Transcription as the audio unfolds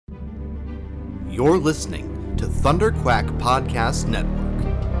You're listening to Thunderquack Podcast Network.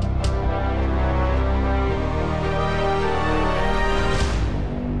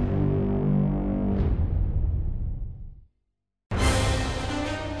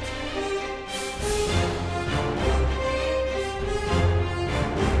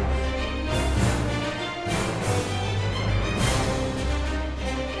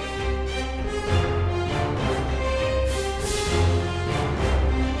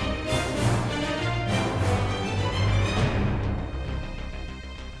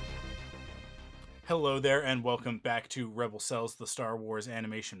 Hello there, and welcome back to Rebel Cells, the Star Wars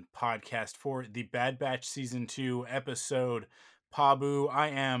animation podcast for the Bad Batch Season 2 episode Pabu. I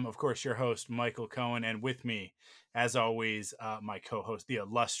am, of course, your host, Michael Cohen, and with me, as always, my co-host, the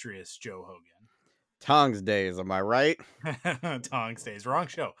illustrious Joe Hogan. Tongs days, am I right? Tongs days. Wrong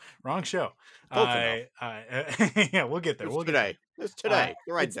show. Close enough. Yeah, we'll get there. It's today. It's today.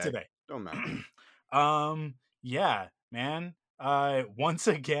 The right it's day. today. Don't matter. Yeah, man. Once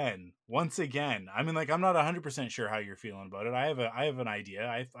again. I mean, like, I'm not 100% sure how you're feeling about it. I have an idea.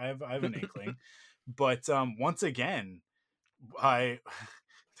 I have an inkling, but once again, we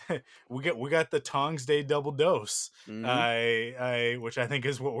got the Tongs Day double dose. Mm-hmm. Which I think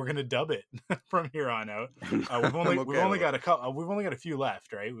is what we're gonna dub it from here on out. We've only got a few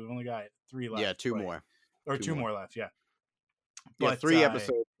left, right? We've only got 3 left. Yeah, two more left. Yeah. But 3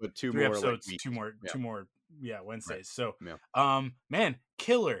 episodes, but two more episodes, like two more Wednesdays. Right. So man,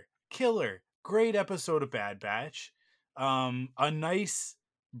 killer, great episode of Bad Batch. A nice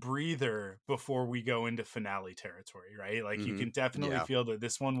breather before we go into finale territory, right? Like, you can definitely feel that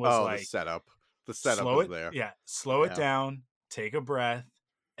this one was like the setup was there. Yeah, slow it down, take a breath.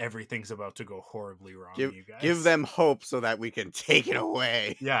 Everything's about to go horribly wrong, you guys. Give them hope so that we can take it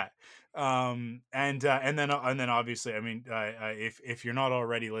away. Yeah. And then obviously, I mean, if you're not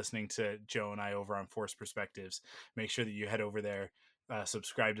already listening to Joe and I over on Force Perspectives, make sure that you head over there,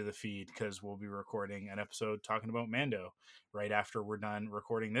 subscribe to the feed, because we'll be recording an episode talking about Mando right after we're done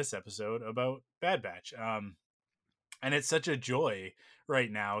recording this episode about Bad Batch. And it's such a joy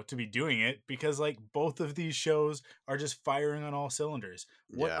right now to be doing it, because like both of these shows are just firing on all cylinders.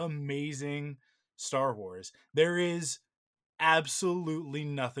 What amazing Star Wars. There is absolutely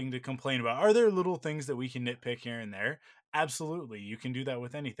nothing to complain about. Are there little things that we can nitpick here and there? Absolutely. You can do that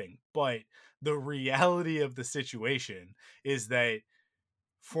with anything. But the reality of the situation is that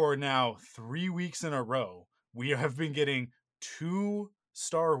for now 3 weeks in a row, we have been getting 2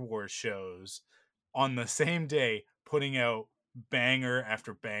 Star Wars shows on the same day, putting out banger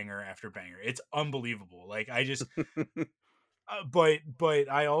after banger after banger. It's unbelievable. Like, I just but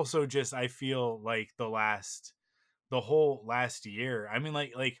I also just, I feel like the whole last year, I mean,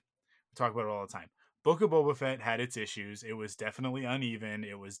 like we talk about it all the time. Book of Boba Fett had its issues. It was definitely uneven.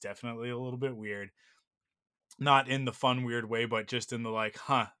 It was definitely a little bit weird. Not in the fun weird way, but just in the like,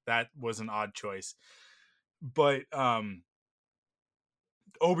 that was an odd choice. But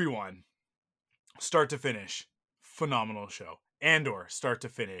Obi-Wan, start to finish, phenomenal show. Andor, start to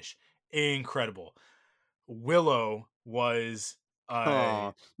finish, incredible. Willow was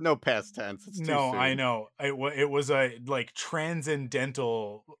no past tense. It's too soon. I know. It was a like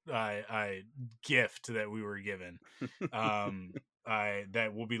transcendental gift that we were given.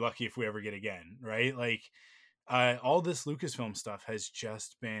 That we'll be lucky if we ever get again, right? Like, all this Lucasfilm stuff has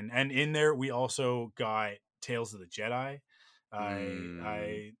just been, and in there we also got Tales of the Jedi.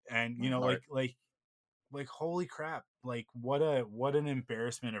 And you know, like holy crap, like what an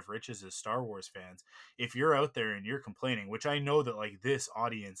embarrassment of riches as Star Wars fans. If you're out there and you're complaining, which I know that like this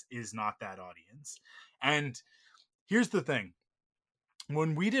audience is not that audience. And here's the thing,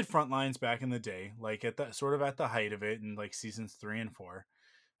 when we did Frontlines back in the day, like at the sort of at the height of it in like seasons 3 and 4,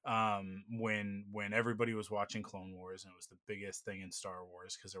 when everybody was watching Clone Wars and it was the biggest thing in Star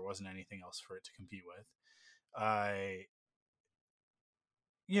Wars because there wasn't anything else for it to compete with,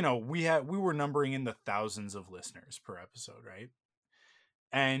 you know, we were numbering in the thousands of listeners per episode, right?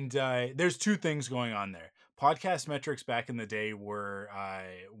 And there's 2 things going on there. Podcast metrics back in the day were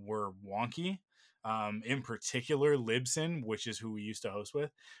wonky. In particular, Libsyn, which is who we used to host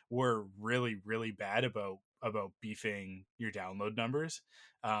with, were really, really bad about beefing your download numbers,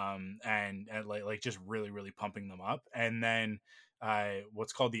 and like just really, really pumping them up. And then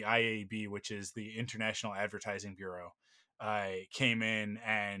what's called the IAB, which is the International Advertising Bureau, came in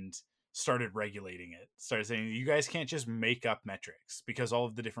and started regulating it, started saying, you guys can't just make up metrics, because all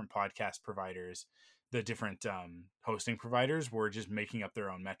of the different podcast providers, the different hosting providers, were just making up their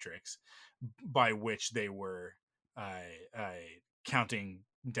own metrics by which they were counting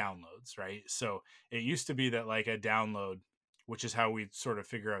downloads, right? So it used to be that like a download which is how we sort of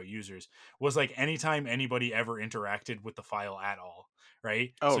figure out users, was like anytime anybody ever interacted with the file at all,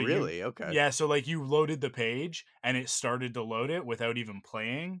 right? Oh, So really? Okay. yeah, so like you loaded the page and it started to load it without even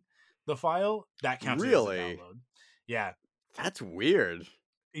playing the file, that counted as a Really? download. Yeah. That's weird.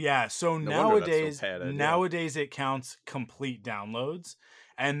 Yeah, so No wonder that's so nowadays padded, yeah. nowadays it counts complete downloads.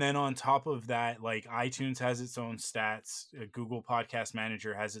 And then on top of that, like iTunes has its own stats, Google Podcast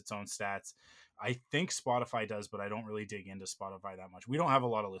Manager has its own stats. I think Spotify does, but I don't really dig into Spotify that much. We don't have a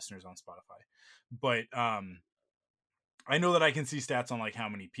lot of listeners on Spotify. But I know that I can see stats on like how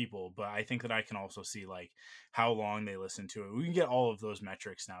many people, but I think that I can also see like how long they listen to it. We can get all of those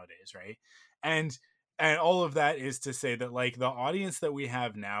metrics nowadays, right? And all of that is to say that like the audience that we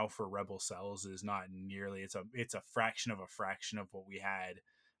have now for Rebel Cells is not nearly, it's a fraction of what we had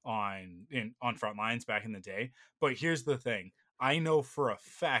on Frontlines back in the day. But here's the thing. I know for a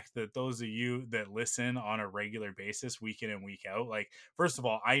fact that those of you that listen on a regular basis, week in and week out, like first of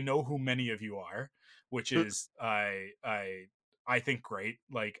all, I know who many of you are, which is I think great.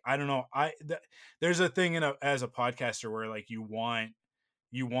 Like I don't know, there's a thing as a podcaster where like you want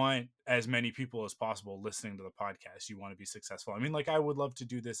as many people as possible listening to the podcast. You want to be successful. I mean, like I would love to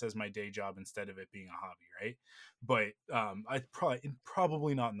do this as my day job instead of it being a hobby, right? But I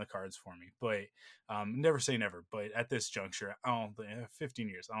probably not in the cards for me. But never say never. But at this juncture, I don't think 15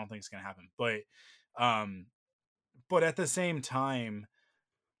 years. I don't think it's gonna happen. Um, but at the same time,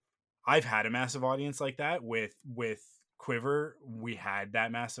 I've had a massive audience like that with Quiver. We had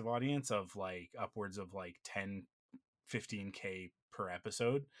that massive audience of like upwards of like 10 15K per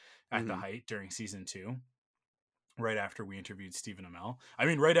episode at the height during season 2, right after we interviewed Stephen Amell. I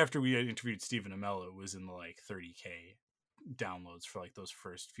mean, right after we interviewed Stephen Amell, it was in the like 30K downloads for like those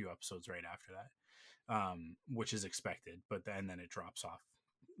first few episodes right after that, which is expected, but then it drops off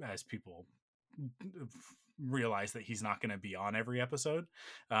as people realize that he's not going to be on every episode,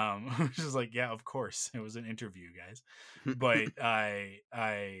 which is like, yeah, of course, it was an interview, guys. But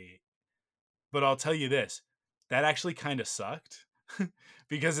but I'll tell you this, that actually kind of sucked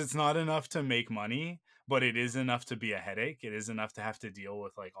because it's not enough to make money, but it is enough to be a headache. It is enough to have to deal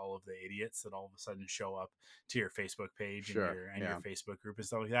with like all of the idiots that all of a sudden show up to your Facebook page Sure, and your Facebook group and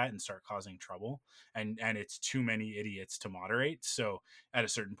stuff like that and start causing trouble. And it's too many idiots to moderate. So at a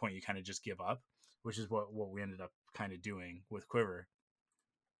certain point, you kind of just give up, which is what we ended up kind of doing with Quiver.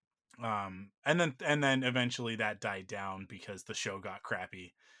 And then eventually that died down because the show got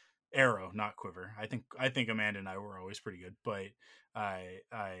crappy. Arrow, not Quiver. I think Amanda and I were always pretty good, but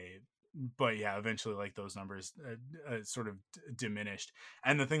but yeah, eventually like those numbers sort of diminished.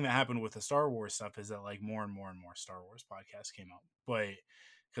 And the thing that happened with the Star Wars stuff is that like more and more and more Star Wars podcasts came out, but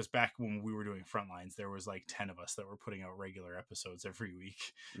because back when we were doing Frontlines, there was like 10 of us that were putting out regular episodes every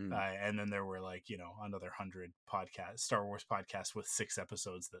week, and then there were like another 100 Star Wars podcasts with 6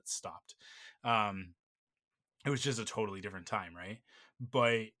 episodes that stopped. It was just a totally different time, right?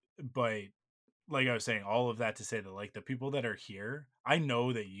 But like I was saying, all of that to say that like the people that are here, I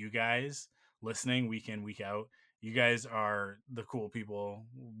know that you guys listening week in, week out, you guys are the cool people.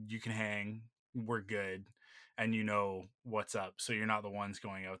 You can hang, we're good, and you know what's up. So you're not the ones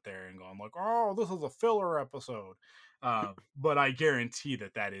going out there and going like, oh, this is a filler episode. But I guarantee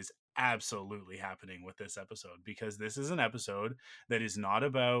that is absolutely happening with this episode, because this is an episode that is not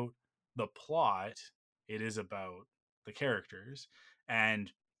about the plot. It is about the characters,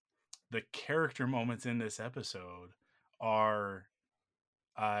 and the character moments in this episode are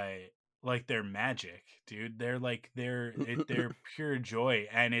like they're magic, dude. They're like they're pure joy,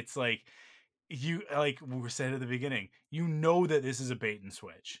 and it's like you like we said at the beginning, you know that this is a bait and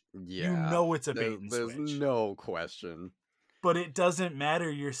switch. You Yeah, know it's a bait and there's switch. no question. But it doesn't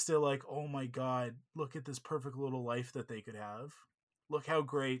matter. You're still like, oh my god, look at this perfect little life that they could have. Look how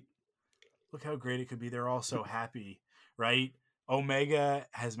great it could be. They're all so happy, right? Omega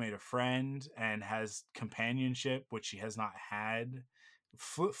has made a friend and has companionship, which she has not had.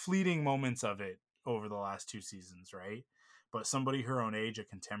 Fleeting moments of it over the last 2 seasons, right? But somebody her own age, a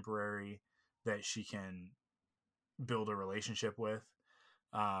contemporary that she can build a relationship with,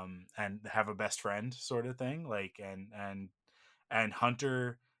 and have a best friend sort of thing. Like and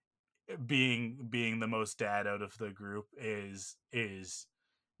Hunter being the most dad out of the group is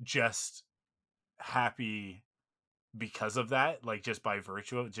just happy because of that, like just by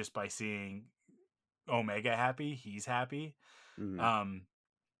virtue of just by seeing Omega happy, he's happy.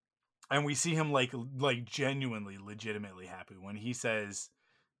 And we see him like genuinely legitimately happy when he says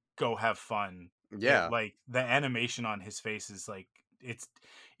go have fun. It, Yeah. like the animation on his face is like it's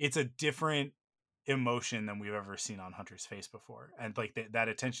a different emotion than we've ever seen on Hunter's face before, and like that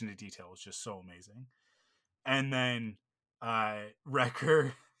attention to detail is just so amazing. And then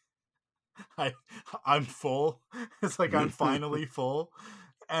Wrecker, I I'm full. It's like I'm finally full,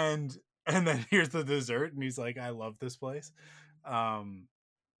 and then here's the dessert, and he's like, I love this place. Um,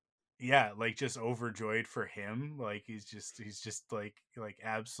 yeah, like just overjoyed for him. Like he's just like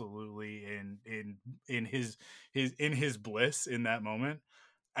absolutely in his bliss in that moment.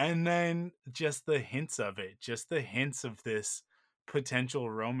 And then just the hints of it, just the hints of this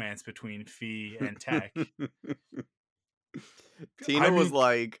potential romance between Fee and Tech. I Tina was mean,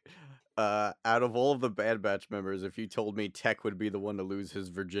 like, out of all of the Bad Batch members, if you told me Tech would be the one to lose his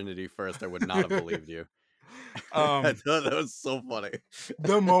virginity first, I would not have believed you. I um thought that was so funny.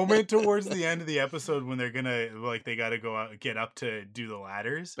 the moment towards the end of the episode when they're gonna like they gotta go out get up to do the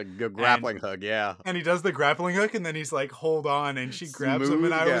ladders, The and grappling hug, yeah. he does the grappling hook, and then he's like, hold on, and she grabs him,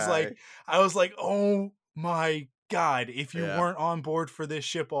 and Smooth guy. I was like, oh my god, if you Yeah. weren't on board for this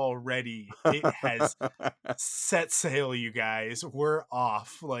ship already, it has set sail, you guys. We're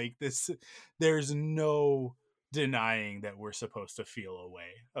off. Like this, there's no denying that we're supposed to feel a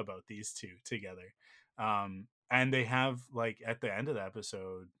way about these two together. And they have like at the end of the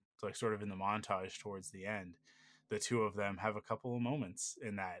episode, like sort of in the montage towards the end, the two of them have a couple of moments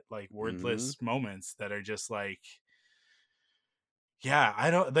in that, like Mhm. wordless moments that are just like, yeah, I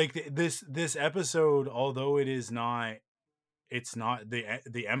don't like this episode, although it is not, it's not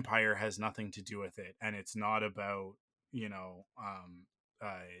the empire has nothing to do with it, and it's not about, you know,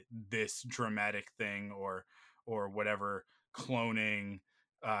 this dramatic thing or whatever, cloning,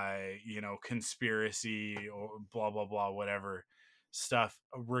 you know, conspiracy or blah blah blah, whatever stuff,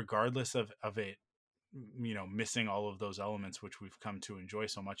 regardless of it, you know, missing all of those elements which we've come to enjoy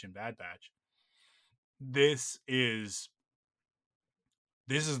so much in Bad Batch. This is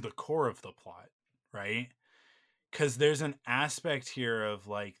the core of the plot, right? Because there's an aspect here of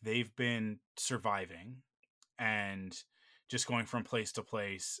like they've been surviving and just going from place to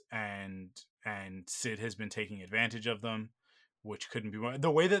place, and Sid has been taking advantage of them, which couldn't be more.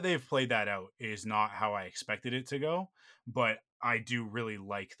 The way that they've played that out is not how I expected it to go, but I do really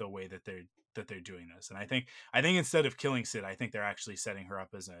like the way that they're doing this. And I think instead of killing Sid, I think they're actually setting her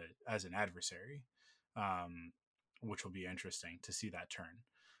up as an adversary, um, which will be interesting to see that turn.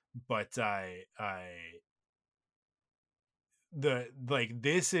 But I the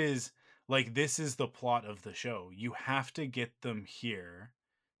this is the plot of the show. You have to get them here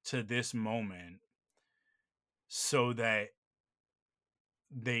to this moment so that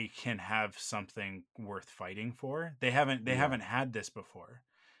they can have something worth fighting for. They Yeah. haven't had this before.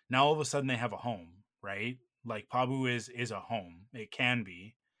 Now all of a sudden they have a home, right? Like Pabu is a home. It can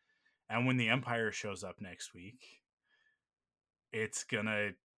be. And when the Empire shows up next week, it's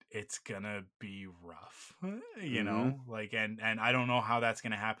gonna be rough. You Mhm. know, like, and I don't know how that's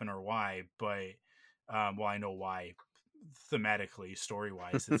gonna happen or why, but well, I know why thematically, story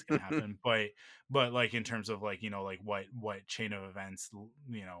wise it's gonna happen, but like in terms of like, you know, like what chain of events,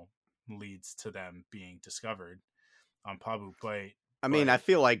 you know, leads to them being discovered on Pabu. I mean, But I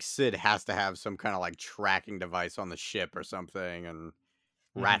feel like Sid has to have some kinda, like, tracking device on the ship or something and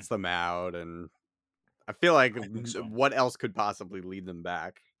mhm, rats them out, and I feel like I think so. what else could possibly lead them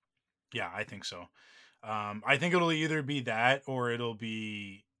back? Yeah, I think so. I think it'll either be that or it'll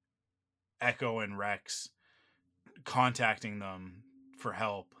be Echo and Rex contacting them for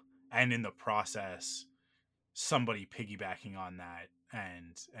help, and in the process somebody piggybacking on that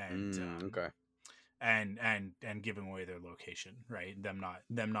Okay. and giving away their location, right? Them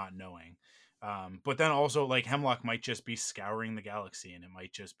not knowing. But then also like Hemlock might just be scouring the galaxy, and it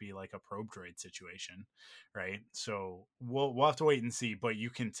might just be like a probe droid situation, right? So we'll have to wait and see, but you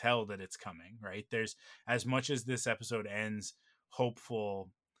can tell that it's coming, right? There's, as much as this episode ends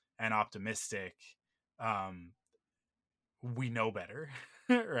hopeful and optimistic, um we know better.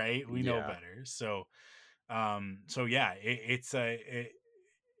 Right, we know Yeah. better. So so yeah, it's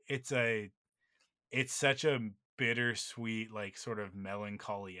a it's such a bittersweet, like sort of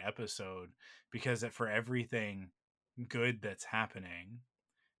melancholy episode, because for everything good that's happening,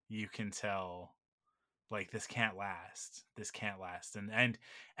 you can tell like this can't last,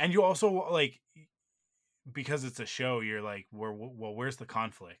 and you also like, because it's a show, you're like, well, where's the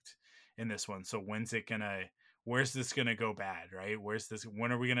conflict in this one? So where's this gonna go bad, right? Where's this?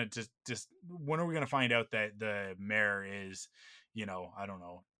 When are we gonna just when are we gonna find out that the mayor is, you know, I don't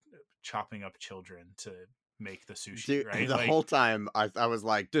know, chopping up children to make the sushi, Dude, right? the Like, whole time I was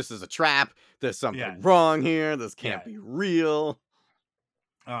like, "This is a trap. There's yeah, something wrong here. This yeah. can't be real."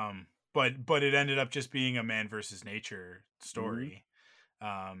 But it ended up just being a man versus nature Mhm. story,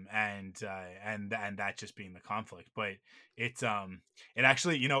 and that just being the conflict. But it's it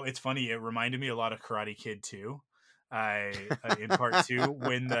actually, you know, it's funny, it reminded me a lot of Karate Kid too, in part two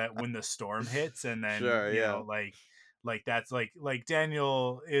when the storm hits, and then Sure, yeah. that's like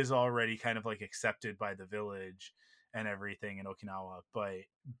Daniel is already kind of like accepted by the village and everything in Okinawa, but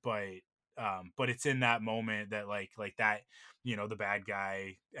but it's in that moment that like that, the bad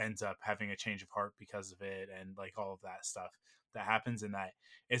guy ends up having a change of heart because of it, and like all of that stuff that happens in that.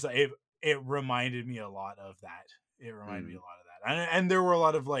 It reminded me a lot of that. It reminded me a Mm. lot of that, and there were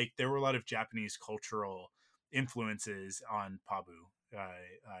a lot of Japanese cultural influences on Pabu.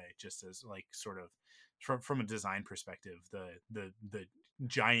 Just as like sort of from a design perspective, the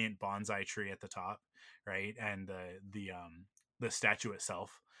giant bonsai tree at the top, right, and the statue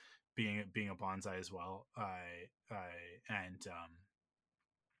itself being a bonsai as well. And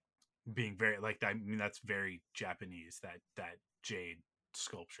being very like that. I mean, that's very Japanese. That jade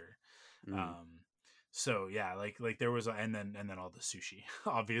sculpture. Mm. Um, so yeah, like there was, and then all the sushi.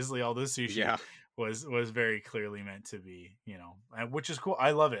 Obviously, all the sushi Yeah. was very clearly meant to be, which is cool.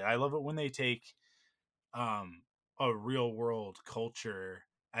 I love it. I love it when they take um a real world culture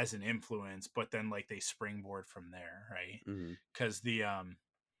as an influence, but then like they springboard from there, right? Mm. Because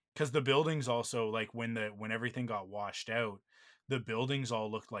the buildings also, like when everything got washed out, the buildings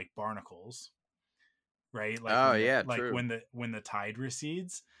all looked like barnacles, right? Like Oh when the yeah, like true. when the tide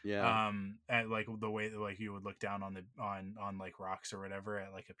recedes, Yeah. and like the way that like you would look down on the on like rocks or whatever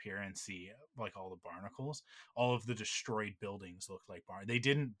at like a pier and see like all the barnacles. All of the destroyed buildings looked like they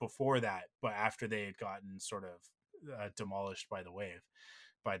didn't before that, but after they had gotten sort of demolished by the wave,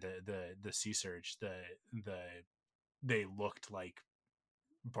 by the sea surge, the they looked like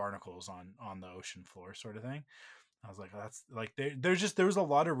barnacles on the ocean floor, sort of thing. I was like, that's like there was a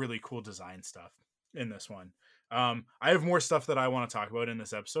lot of really cool design stuff in this one. I have more stuff that I want to talk about in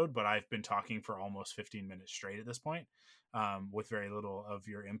this episode, but I've been talking for almost 15 minutes straight at this point, with very little of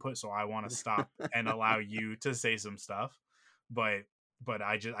your input. So I want to stop and allow you to say some stuff. But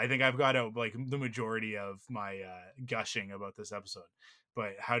I think I've got out like the majority of my gushing about this episode.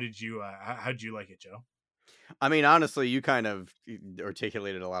 But how did you like it, Joe? I mean, honestly, you kind of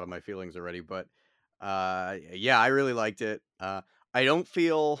articulated a lot of my feelings already, but yeah, I really liked it. I don't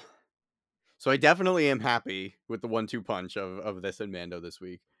feel so. I definitely am happy with the 1-2 punch of this and Mando this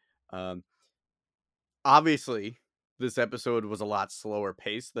week. Um, Obviously, this episode was a lot slower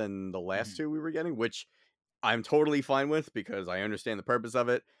paced than the last Mhm. two we were getting, which I'm totally fine with because I understand the purpose of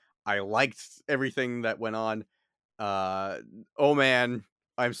it. I liked everything that went on. Uh, oh man,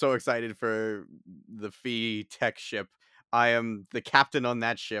 I'm so excited for the Fee tech ship. I am the captain on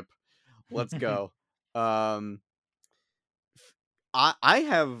that ship. Let's go. Um, I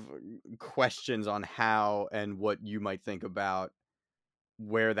have questions on how and what you might think about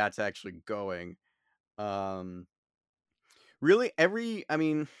where that's actually going. Um, Really, I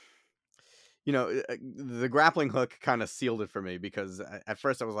mean, the grappling hook kind of sealed it for me because at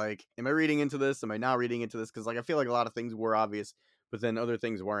first I was like, am I reading into this? Am I not reading into this? Because like I feel like a lot of things were obvious, but then other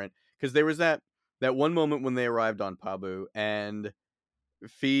things weren't. Because there was that one moment when they arrived on Pabu and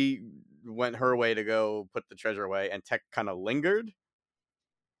Fee went her way to go put the treasure away, and Tech kind of lingered,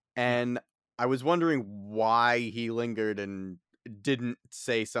 Yeah. and I was wondering why he lingered and didn't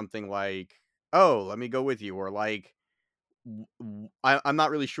say something like, "Oh, let me go with you," or like I'm not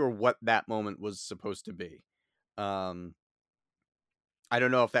really sure what that moment was supposed to be. Um, I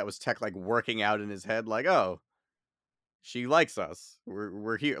don't know if that was Tech like working out in his head, like, oh, she likes us.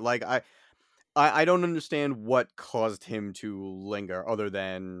 We're here. Like I don't understand what caused him to linger, other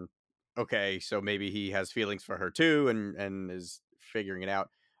than okay, so maybe he has feelings for her too, and is figuring it out.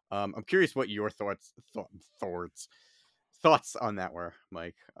 I'm curious what your thoughts on that were,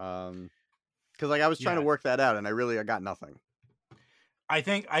 Mike. Because like I was trying to Yeah. work that out, and I got nothing. I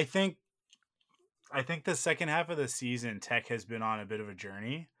think the second half of the season, Tech has been on a bit of a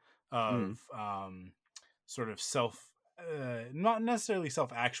journey Mm, of sort of not necessarily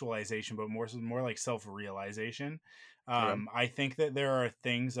self actualization, but more like self realization. okay. I think that there are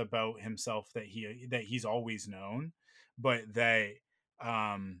things about himself that he's always known, but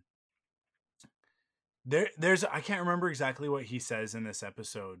um, there's I can't remember exactly what he says in this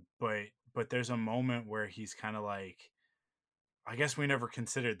episode, but there's a moment where he's kind of like, I guess we never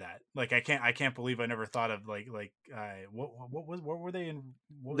considered that. Like I can't believe I never thought of what were they in,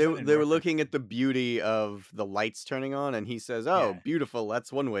 what was that in They were reference looking to? at the beauty of the lights turning on, and he says, "Oh, Yeah. beautiful.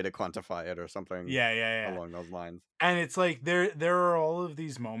 That's one way to quantify it," or something Yeah, yeah, yeah. along those lines. And it's like there are all of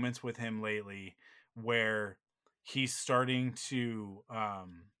these moments with him lately where he's starting to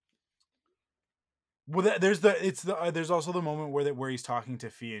well there's also the moment where he's talking to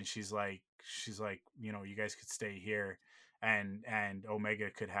Fee, and she's like, you guys could stay here, and Omega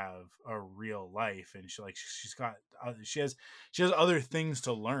could have a real life, and she's got she has other things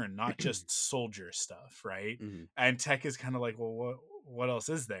to learn, not just soldier stuff, right? Mhm. And Tech is kind of like, well, what else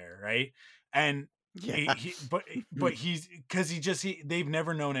is there, right? And Yeah. but he's because they've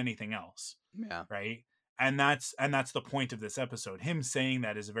never known anything else, Yeah. right? And that's the point of this episode. Him saying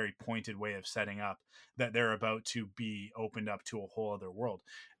that is a very pointed way of setting up that they're about to be opened up to a whole other world.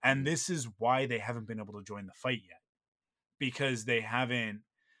 And Mhm. this is why they haven't been able to join the fight yet, because they haven't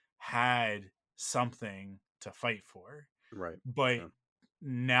had something to fight for. Right. But Yeah.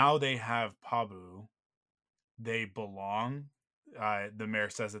 now they have Pabu, they belong. The mayor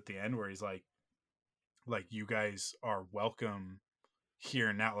says at the end where he's like you guys are welcome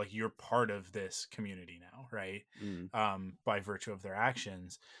here now, like you're part of this community now, right? Mhm. By virtue of their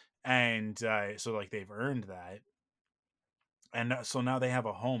actions. And so like they've earned that, and so now they have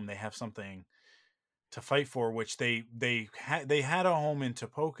a home, they have something to fight for, which they had a home in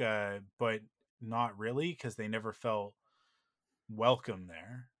Topoka, but not really, because they never felt welcome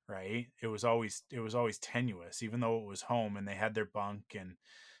there, right? It was always tenuous, even though it was home and they had their bunk and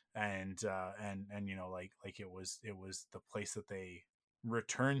you know, like it was the place that they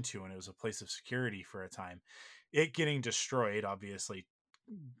returned to, and it was a place of security for a time. It getting destroyed obviously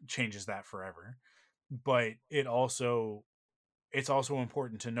changes that forever, but it's also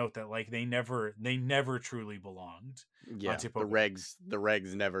important to note that like they never truly belonged on Yeah. The Tipoca. regs the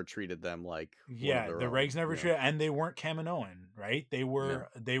regs never treated them like one of Yeah, their the own. regs never Yeah. treated, and they weren't Kaminoan, right? They No. were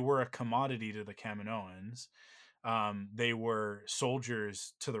they were a commodity to the Kaminoans. They were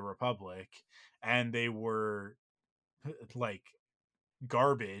soldiers to the Republic, and they were like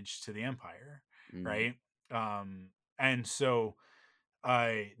garbage to the Empire, Mhm. right? Um, and so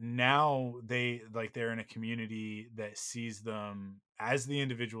now they're in a community that sees them as the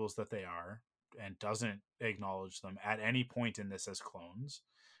individuals that they are, and doesn't acknowledge them at any point in this as clones,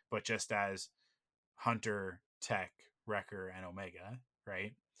 but just as Hunter, Tech, Wrecker, and Omega,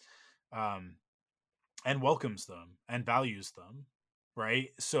 right? Um, and welcomes them and values them,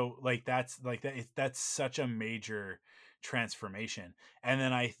 right? So like that's such a major transformation. And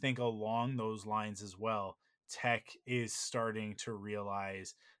then I think along those lines as well, Tech is starting to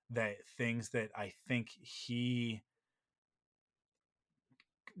realize that things that I think he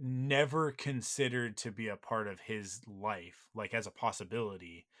never considered to be a part of his life, like as a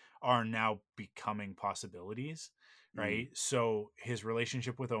possibility, are now becoming possibilities, Mhm. right? So his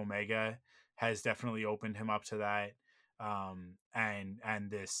relationship with Omega has definitely opened him up to that.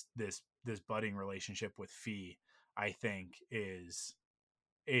 And this budding relationship with Fee, I think is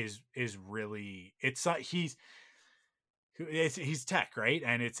really, it's not, he's Tech, right?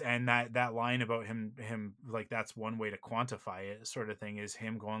 And that line about him like, that's one way to quantify it, sort of thing, is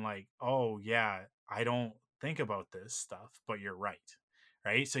him going like, oh yeah, I don't think about this stuff, but you're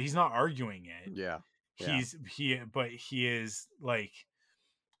right? So he's not arguing it. Yeah. Yeah. He is like,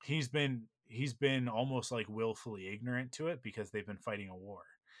 he's been almost like willfully ignorant to it, because they've been fighting a war,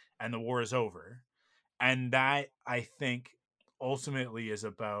 and the war is over. And that, I think, ultimately is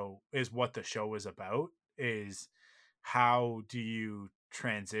what the show is about, is how do you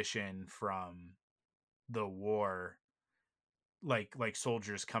transition from the war, like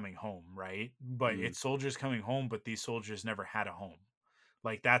soldiers coming home, right? But Mhm. it's soldiers coming home, but these soldiers never had a home.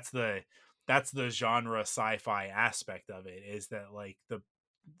 Like that's the genre sci-fi aspect of it, is that like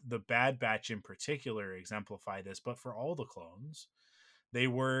the Bad Batch in particular exemplify this, but for all the clones, they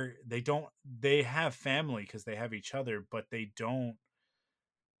have family because they have each other, but they don't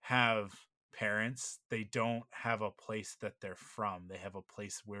have parents. They don't have a place that they're from. They have a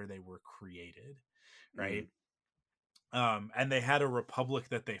place where they were created, Mhm. right? And they had a republic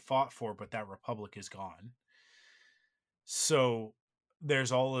that they fought for, but that republic is gone. So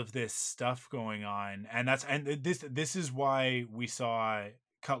there's all of this stuff going on, and this is why we saw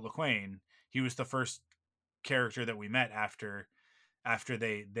Cut LaQuaine. He was the first character that we met after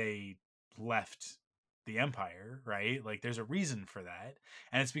they left the Empire, right? Like there's a reason for that.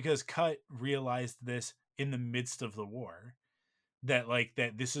 And it's because Cut realized this in the midst of the war, that like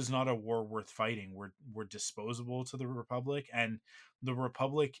that this is not a war worth fighting. We're disposable to the Republic, and the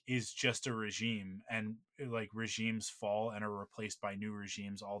Republic is just a regime, and like regimes fall and are replaced by new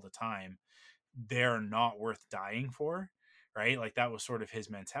regimes all the time. They're not worth dying for, right? Like that was sort of his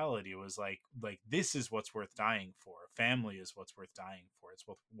mentality, was like this is what's worth dying for. Family is what's worth dying for. It's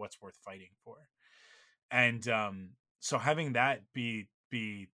what's worth fighting for. And so having that be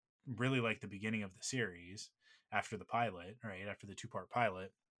really like the beginning of the series, after the pilot, right, after the two-part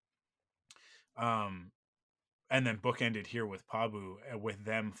pilot, um and then bookended here with Pabu, with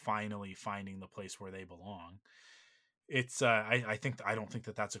them finally finding the place where they belong, it's I don't think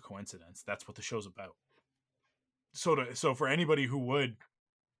that that's a coincidence. That's what the show's about. So for anybody who would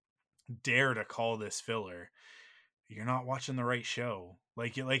dare to call this filler, you're not watching the right show.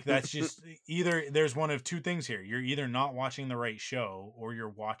 Like that's just either there's one of two things here. You're either not watching the right show or you're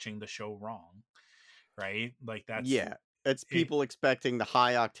watching the show wrong, right? Like that's Yeah, it's it. people expecting the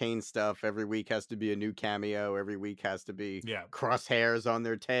high octane stuff. Every week has to be a new cameo. Every week has to be Yeah, crosshairs on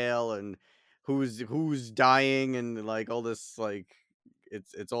their tail and who's dying and like all this like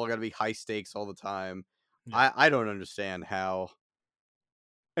it's all got to be high stakes all the time. yeah, I don't understand how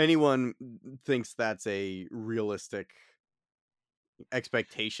anyone thinks that's a realistic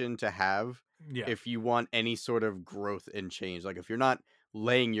expectation to have yeah. if you want any sort of growth and change. Like if you're not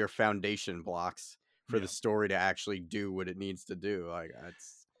laying your foundation blocks for the Yeah. story to actually do what it needs to do, like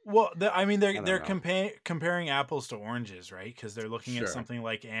it's Well, I mean, I don't they're know. comparing apples to oranges, right? Because they're looking at Sure. something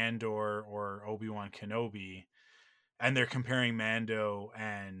like Andor or Obi-Wan Kenobi, and they're comparing Mando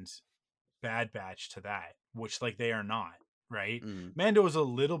and Bad Batch to that, which like they are not, right? Mm, Mando is a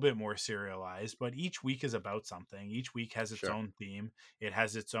little bit more serialized, but each week is about something. Each week has its sure. own theme. It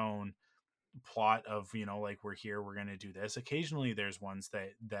has its own plot of, you know, like we're here, we're going to do this. Occasionally there's ones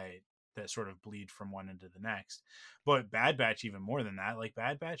that sort of bleed from one into the next. But Bad Batch even more than that. Like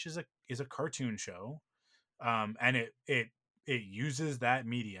Bad Batch is a cartoon show. And it uses that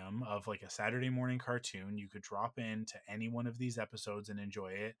medium of like a Saturday morning cartoon. You could drop into any one of these episodes and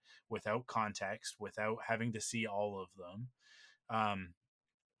enjoy it without context, without having to see all of them. Um,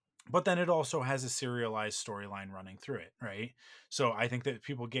 but then it also has a serialized storyline running through it, right? So I think that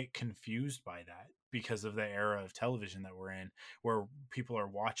people get confused by that because of the era of television that we're in, where people are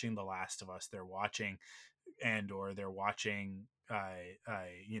watching The Last of Us, they're watching Andor, they're watching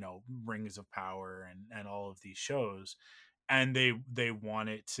you know, Rings of Power and all of these shows, and they want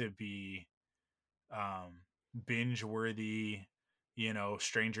it to be binge worthy. You know,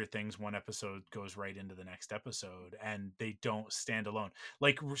 Stranger Things, one episode goes right into the next episode and they don't stand alone.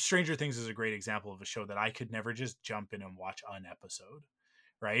 Like Stranger Things is a great example of a show that I could never just jump in and watch an episode,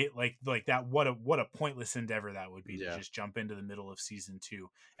 right? Like that, what a pointless endeavor that would be to Yeah. just jump into the middle of season 2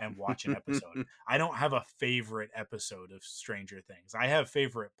 and watch an episode. I don't have a favorite episode of Stranger Things. I have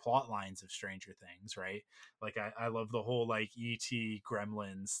favorite plot lines of Stranger Things, right? Like I love the whole like ET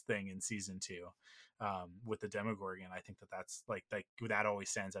Gremlins thing in season 2, with the Demogorgon. I think that that's like that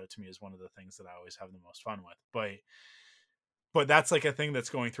always stands out to me as one of the things that I always have the most fun with. But that's like a thing that's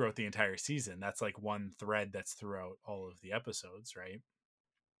going throughout the entire season. That's like one thread that's throughout all of the episodes, right?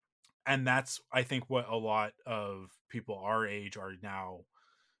 And that's, I think, what a lot of people our age are now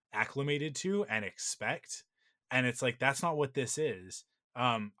acclimated to and expect. And it's like that's not what this is.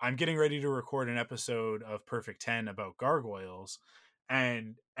 I'm getting ready to record an episode of Perfect 10 about gargoyles,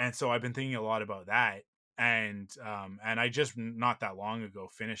 and so I've been thinking a lot about that. And I just not that long ago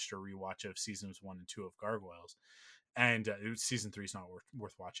finished a rewatch of seasons 1 and 2 of Gargoyles, and season 3 is not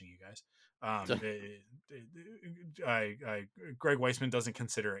worth watching, you guys. Greg Weisman doesn't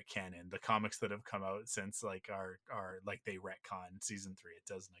consider it canon. The comics that have come out since like are like they retcon season 3.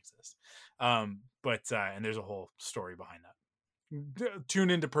 It doesn't exist. But and there's a whole story behind that. Tune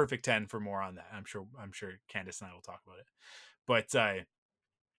into Perfect 10 for more on that. I'm sure Candace and I will talk about it. But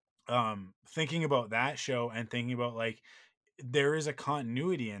thinking about that show and thinking about like there is a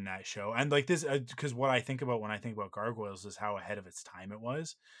continuity in that show, and like this, because what I think about when I think about Gargoyles is how ahead of its time it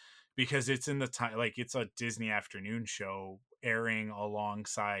was, because it's in the time, like it's a Disney afternoon show airing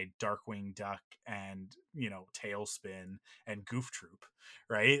alongside Darkwing Duck and, you know, Tailspin and Goof Troop,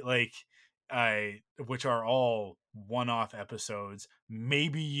 right? Like which are all one-off episodes.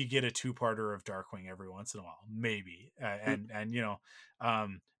 Maybe you get a two-parter of Darkwing every once in a while, maybe. And you know,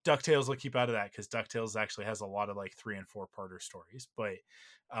 DuckTales will keep out of that because DuckTales actually has a lot of like 3 and 4-parter stories, but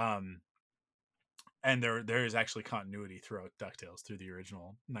um and there is actually continuity throughout DuckTales through the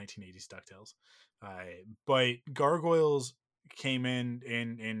original 1980s DuckTales. But Gargoyles came in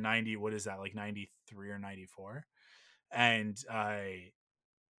 90, what is that, like 93 or 94, and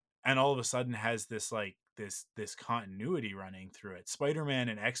and all of a sudden has this like this continuity running through it. Spider-Man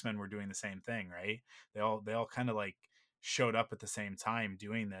and X-Men were doing the same thing, right? They all kind of like showed up at the same time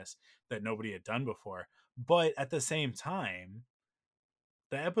doing this that nobody had done before. But at the same time,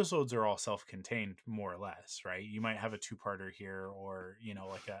 the episodes are all self-contained more or less, right? You might have a two-parter here, or you know,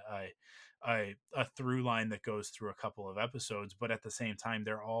 like a through line that goes through a couple of episodes, but at the same time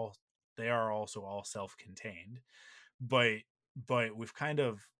they are also all self-contained. but but we've kind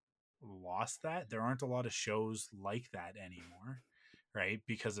of lost that. There aren't a lot of shows like that anymore, right?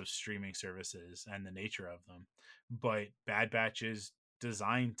 Because of streaming services and the nature of them. But Bad Batch is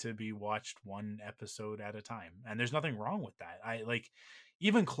designed to be watched one episode at a time, and there's nothing wrong with that. I like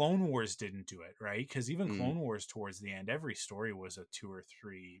even Clone Wars didn't do it, right? Because even Mm. Clone Wars towards the end, every story was a 2 or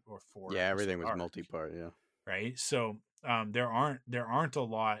 3 or 4 Yeah, everything episode was arc, multi-part. Yeah. right? So there aren't a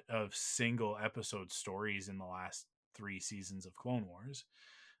lot of single episode stories in the last 3 seasons of Clone Wars.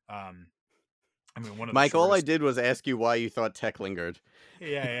 um I mean, one of the Mike, all I shortest. did was ask you why you thought tech lingered.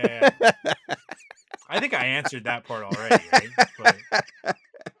 Yeah. I think I answered that part already, right?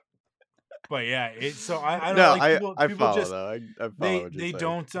 But yeah, it's so I don't No, like I people follow just though. I follow they what you're they saying.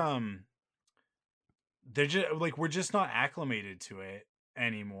 don't they're just like, we're just not acclimated to it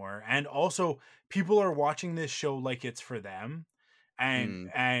anymore. And also people are watching this show like it's for them. and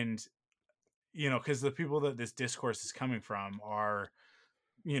Mm. and because the people that this discourse is coming from are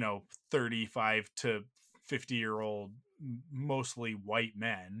 35 to 50-year-old, mostly white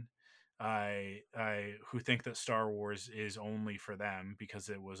men, I who think that Star Wars is only for them because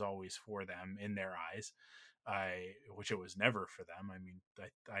it was always for them in their eyes, which it was never for them. I mean,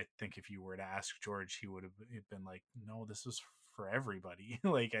 I think if you were to ask George, he would have been like, no, this was for everybody.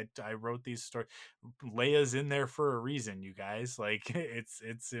 Like, I wrote these stories. Leia's in there for a reason, you guys. Like,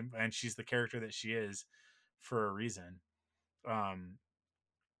 and she's the character that she is for a reason. um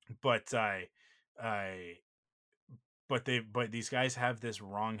but I but these guys have this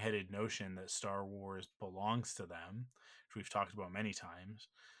wrong-headed notion that Star Wars belongs to them, which we've talked about many times.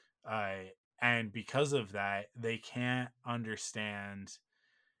 uh and because of that, they can't understand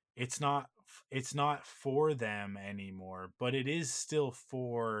it's not for them anymore, but it is still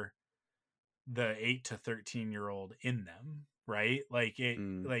for the 8 to 13-year-old in them, right? Like,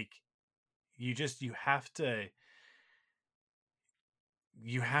 Mm.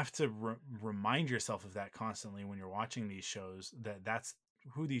 you have to remind yourself of that constantly when you're watching these shows, that that's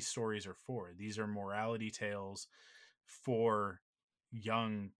who these stories are for. These are morality tales for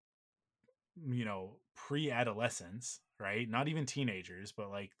young, pre-adolescents, right? Not even teenagers, but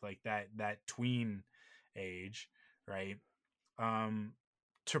like that tween age, right? um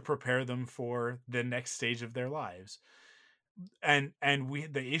to prepare them for the next stage of their lives. And we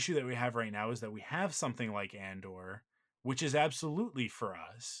the issue that we have right now is that we have something like Andor, which is absolutely for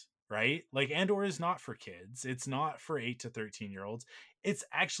us, right? Like, Andor is not for kids, it's not for 8 to 13-year-olds. It's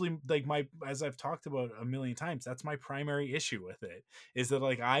actually, like, my as I've talked about a million times, that's my primary issue with it, is that,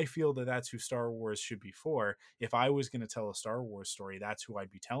 like, I feel that that's who Star Wars should be for. If I was going to tell a Star Wars story, that's who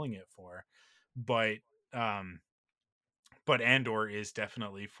I'd be telling it for. But um but Andor is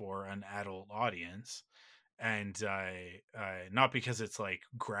definitely for an adult audience. And not because it's like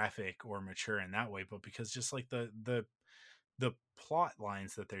graphic or mature in that way, but because just like the plot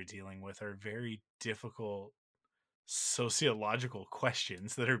lines that they're dealing with are very difficult sociological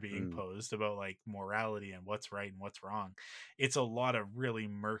questions that are being Mm. posed about, like, morality and what's right and what's wrong. It's a lot of really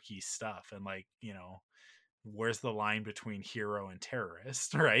murky stuff, and, like, where's the line between hero and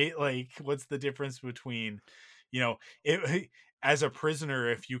terrorist? Right? Like, what's the difference between, it as a prisoner,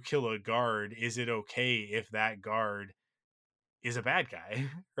 if you kill a guard, is it okay if that guard is a bad guy?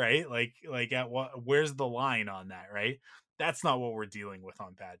 Right? Like, at what where's the line on that, right? That's not what we're dealing with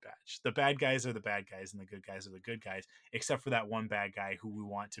on Bad Batch. The bad guys are the bad guys and the good guys are the good guys, except for that one bad guy who we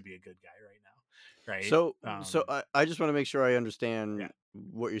want to be a good guy right now. Right? So I just want to make sure I Yeah. understand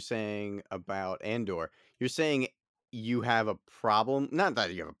what you're saying about Andor. You're saying you have a problem, not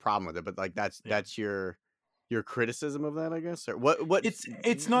that you have a problem with it, but like Yeah. that's your criticism of that, I guess. Or what's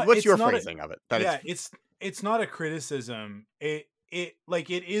It's your not a phrasing of it? That yeah, it's it's not a criticism. It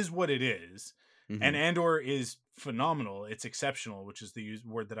is what it is. And Mhm. Andor is phenomenal. It's exceptional, which is the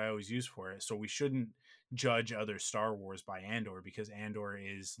word that I always use for it. So we shouldn't judge other Star Wars by Andor, because Andor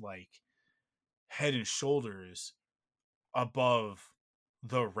is like head and shoulders above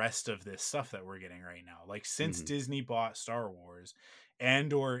the rest of this stuff that we're getting right now. Like, since Mhm. Disney bought Star Wars,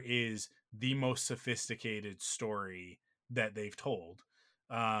 Andor is the most sophisticated story that they've told.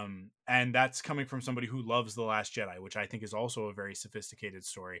 And that's coming from somebody who loves The Last Jedi, which I think is also a very sophisticated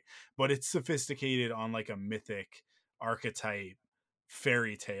story, but it's sophisticated on like a mythic archetype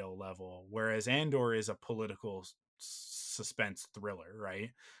fairy tale level, whereas Andor is a political suspense thriller,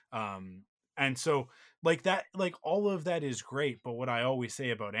 right? And so, like, that, like, all of that is great, but what I always say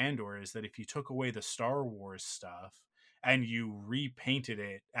about Andor is that if you took away the Star Wars stuff and you repainted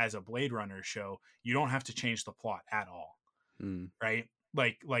it as a Blade Runner show, you don't have to change the plot at all, Mm. right?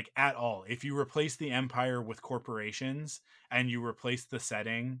 Like at all. If you replace the Empire with corporations and you replace the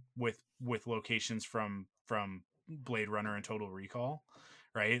setting with locations from Blade Runner and Total Recall,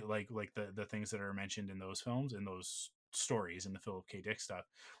 right? Like the things that are mentioned in those films, in those stories, in the Philip K. Dick stuff.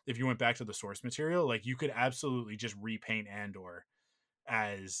 If you went back to the source material, like, you could absolutely just repaint Andor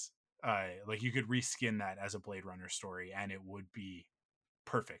as like you could reskin that as a Blade Runner story and it would be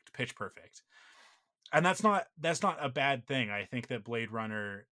perfect, pitch perfect. And that's not a bad thing. I think that Blade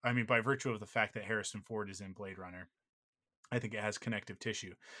Runner, I mean, by virtue of the fact that Harrison Ford is in Blade Runner, I think it has connective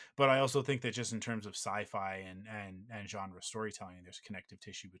tissue. But I also think that just in terms of sci-fi and genre storytelling, there's connective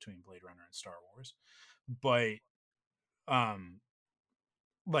tissue between Blade Runner and Star Wars. But um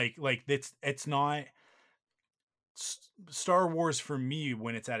like it's not Star Wars for me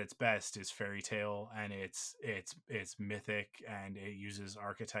when it's at its best is fairy tale, and it's mythic, and it uses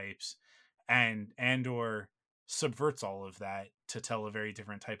archetypes, and Andor subverts all of that to tell a very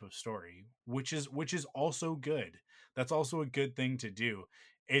different type of story, which is also good. That's also a good thing to do.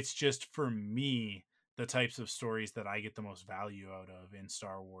 It's just for me, the types of stories that I get the most value out of in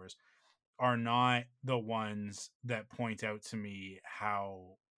Star Wars are not the ones that point out to me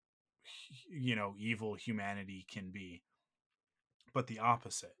how evil humanity can be, but the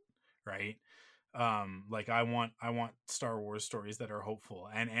opposite, right? Like I want Star Wars stories that are hopeful,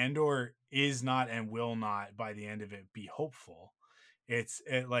 and Andor is not and will not by the end of it be hopeful.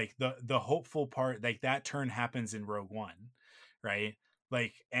 Like the hopeful part, like that turn happens in Rogue One, right?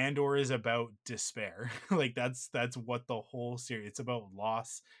 Like Andor is about despair. Like that's what the whole series, it's about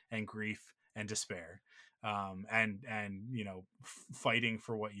loss and grief and despair, and fighting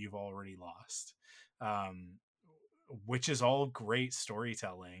for what you've already lost, um which is all great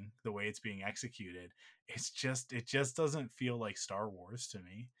storytelling the way it's being executed. It just doesn't feel like Star Wars to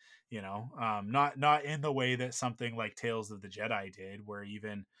me, not in the way that something like Tales of the Jedi did, where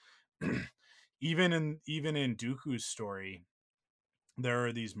even even in Dooku's story, there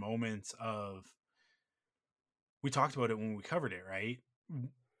are these moments of, we talked about it when we covered it, right?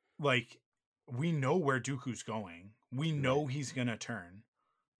 Like, we know where Dooku's going, we know Right. he's gonna turn,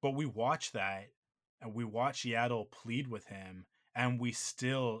 but we watch that, and we watch Yaddle plead with him, and we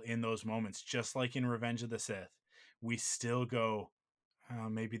still, in those moments, just like in Revenge of the Sith, we still go,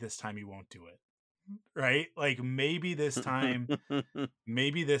 maybe this time he won't do it, right? Like maybe this time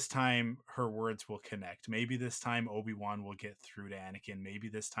her words will connect. Maybe this time Obi-Wan will get through to Anakin. Maybe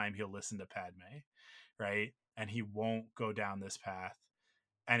this time he'll listen to Padme, right? And he won't go down this path,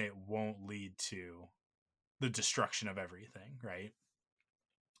 and it won't lead to the destruction of everything, right?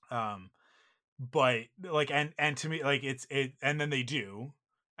 Um, but like, and to me, like, and then they do,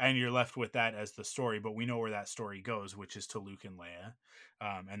 and you're left with that as the story, but we know where that story goes, which is to Luke and Leia,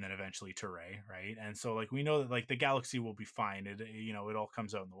 and then eventually to Rey, right? And so, like, we know that, like, the galaxy will be fine. It all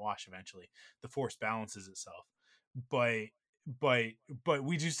comes out in the wash eventually. The Force balances itself. but but but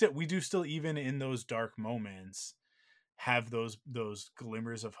we do still, even in those dark moments, have those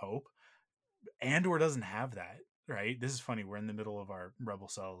glimmers of hope. Andor doesn't have that, right? This is funny. We're in the middle of our Rebel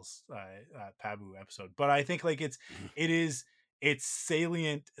Cells Pabu episode, but I think, like, it's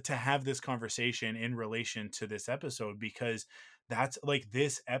salient to have this conversation in relation to this episode, because that's, like,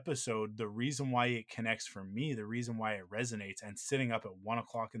 this episode, the reason why it connects for me, the reason why it resonates, and sitting up at 1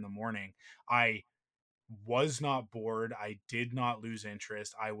 o'clock in the morning, I was not bored. I did not lose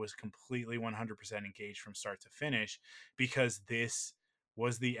interest. I was completely 100% engaged from start to finish, because this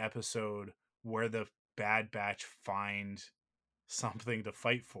was the episode where the Bad Batch find something to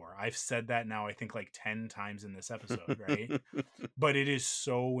fight for. I've said that now, I think, like 10 times in this episode, right? But it is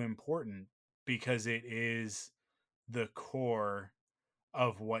so important, because it is the core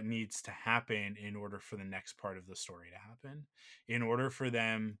of what needs to happen in order for the next part of the story to happen. In order for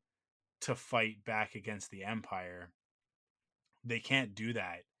them to fight back against the Empire, they can't do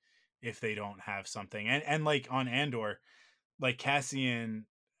that if they don't have something. And like on Andor, like, Cassian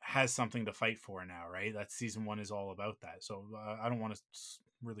has something to fight for now, right? That season 1 is all about that. So I don't want to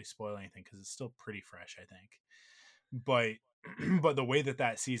really spoil anything, because it's still pretty fresh, I think. But but the way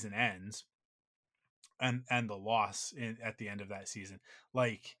that season ends, and the loss at the end of that season,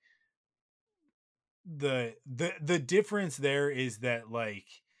 like, the difference there is that, like,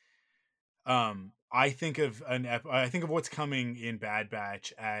 I think of what's coming in Bad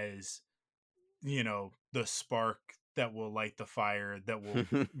Batch as, the spark that will light the fire that will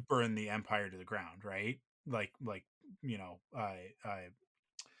burn the Empire to the ground, right? Like, I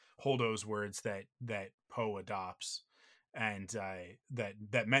Holdo's words that Poe adopts, and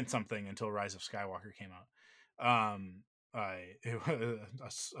that meant something until Rise of Skywalker came out.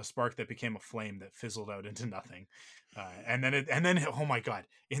 A spark that became a flame that fizzled out into nothing, and then oh my god,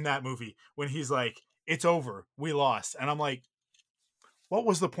 in that movie when he's like, "It's over, we lost," and I'm like, what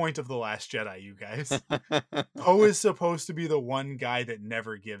was the point of The Last Jedi, you guys? Poe is supposed to be the one guy that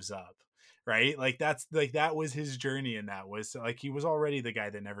never gives up, right? Like, that was his journey, and that was, like, he was already the guy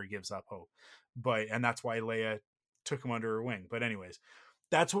that never gives up hope. And that's why Leia took him under her wing. But anyways,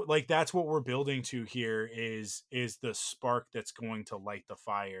 that's what we're building to here is the spark that's going to light the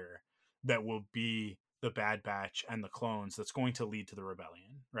fire that will be the Bad Batch and the clones, that's going to lead to the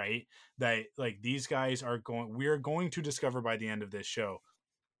rebellion, right? That like these guys are going, we are going to discover by the end of this show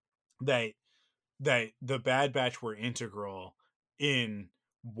that the Bad Batch were integral in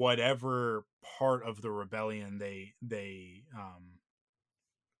whatever part of the rebellion they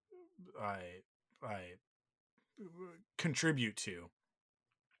I contribute to,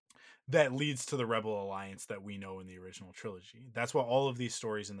 that leads to the Rebel Alliance that we know in the original trilogy. That's what all of these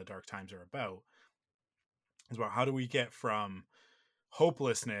stories in the Dark Times are about. Is about how do we get from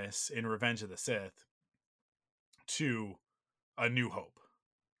hopelessness in Revenge of the Sith to a new hope,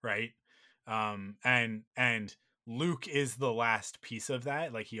 right? And Luke is the last piece of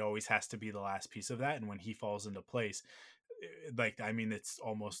that. Like he always has to be the last piece of that, and when he falls into place, like I mean, it's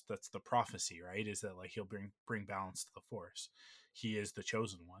almost, that's the prophecy, right? Is that like he'll bring balance to the Force. He is the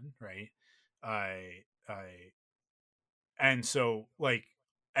chosen one, right? I and so like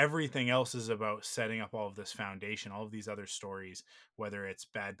everything else is about setting up all of this foundation, all of these other stories, whether it's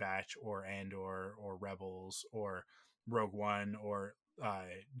Bad Batch or Andor or Rebels or Rogue One or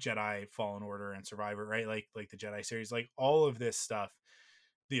Jedi Fallen Order and Survivor, right? Like the Jedi series, like all of this stuff,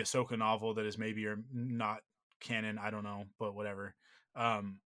 the Ahsoka novel that is maybe or not canon, I don't know, but whatever.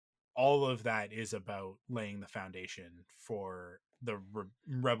 Um, all of that is about laying the foundation for the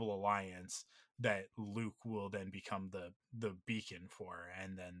Rebel Alliance that Luke will then become the beacon for,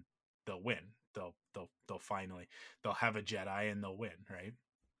 and then they'll win. They'll finally, they'll have a Jedi and they'll win, right?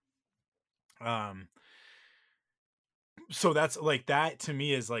 So that's like, that to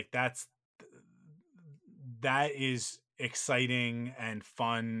me is like, that is exciting and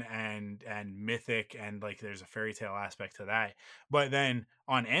fun and mythic, and like there's a fairy tale aspect to that. But then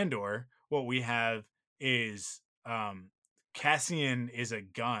on Andor, what we have is Cassian is a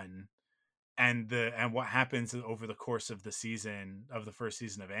gun, and what happens over the course of the season, of the first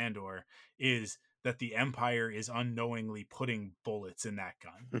season of Andor, is that the Empire is unknowingly putting bullets in that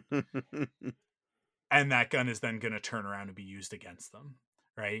gun, and that gun is then going to turn around and be used against them,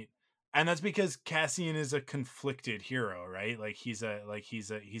 right? And that's because Cassian is a conflicted hero, right? Like he's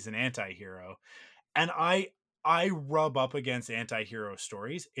an anti-hero, and I rub up against anti-hero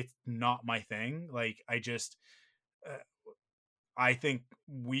stories. It's not my thing. Like uh, I think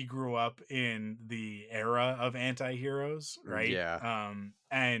we grew up in the era of anti-heroes, right? Yeah.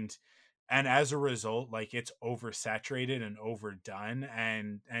 And as a result, like it's oversaturated and overdone,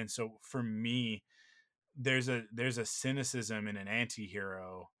 and so for me, there's a cynicism in an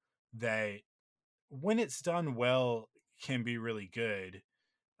anti-hero that, when it's done well, can be really good.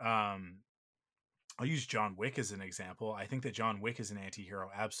 um I'll use John Wick as an example. I think that John Wick is an anti-hero,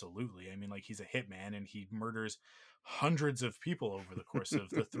 absolutely. I mean, like he's a hitman and he murders hundreds of people over the course of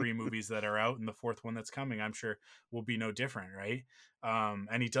the three movies that are out, and the fourth one that's coming, I'm sure, will be no different, right?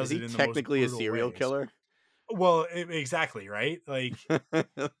 And he Is does he it in the most technically a brutal serial ways. killer? Well, exactly, right? Like,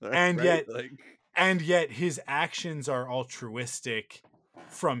 and Right? yet Like his actions are altruistic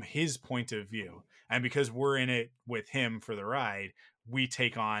from his point of view, and because we're in it with him for the ride, we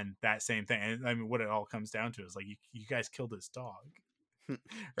take on that same thing. And I mean, what it all comes down to is like, you guys killed his dog,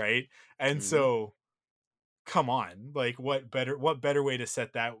 right? And Mhm. so come on, like what better way to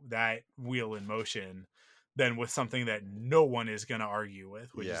set that wheel in motion than with something that no one is going to argue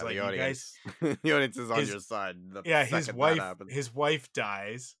with, which is Yeah, like, the you guys, audience the audience is on his your side the yeah, second that happens. his wife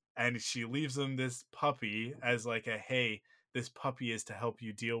dies, and she leaves him this puppy as like a, hey, this puppy is to help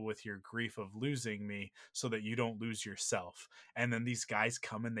you deal with your grief of losing me so that you don't lose yourself. And then these guys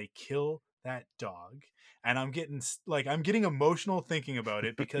come and they kill that dog, and I'm getting emotional thinking about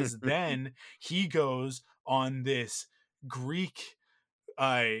it, because then he goes on this Greek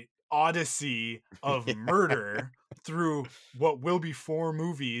uh odyssey of Yeah. murder through what will be 4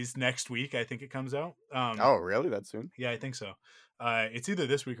 movies next week. I think it comes out. Oh, really? That soon? Yeah, I think so. It's either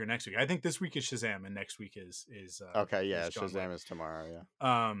this week or next week. I think this week is Shazam and next week Okay, yeah, is John Wick. Shazam is tomorrow, yeah.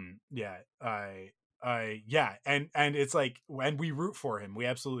 Yeah, yeah, and it's like, when we root for him, we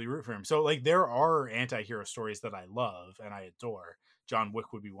absolutely root for him. So like, there are anti-hero stories that I love and I adore. John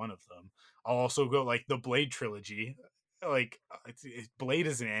Wick would be one of them. I'll also go like the Blade trilogy. Like, Blade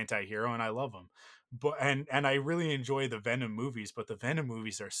is an anti-hero and I love him. But and I really enjoy the Venom movies, but the Venom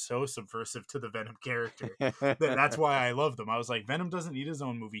movies are so subversive to the Venom character that's why I love them. I was like, Venom doesn't need his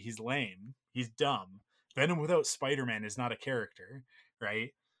own movie. He's lame. He's dumb. Venom without Spider-Man is not a character,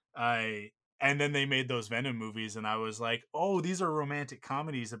 right? I And then they made those Venom movies, and I was like, oh, these are romantic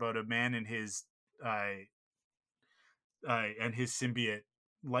comedies about a man and his symbiote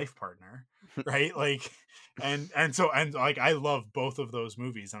life partner, right? Like, and like I love both of those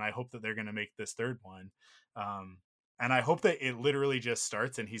movies, and I hope that they're gonna make this third one. Um, and I hope that it literally just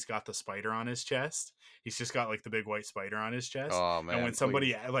starts and he's got the spider on his chest. He's just got like the big white spider on his chest. Oh And when man,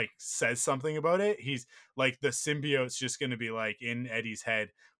 somebody please. like says something about it, he's like the symbiote's just going to be like in Eddie's head,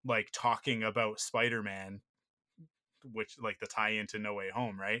 like talking about Spider-Man, which like the tie into No Way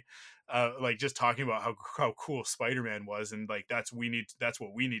Home, right? Like just talking about how cool Spider-Man was, and like that's what we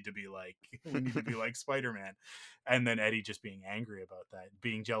need to be like. We need to be like Spider-Man, and then Eddie just being angry about that,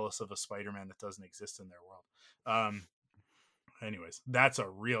 being jealous of a Spider-Man that doesn't exist in their world. Anyways, that's a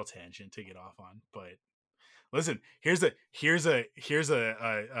real tangent to get off on, but listen, here's a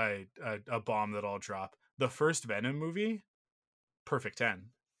bomb that I'll drop. The first Venom movie, perfect 10.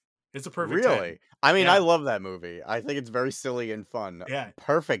 It's a perfect 10. Really? I mean, I Yeah. love that movie. I think it's very silly and fun. Yeah.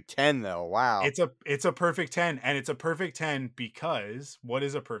 Perfect 10 though. Wow. It's a perfect 10, and it's a perfect 10 because what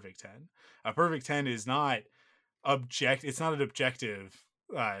is a perfect 10? A perfect 10 is not it's not an objective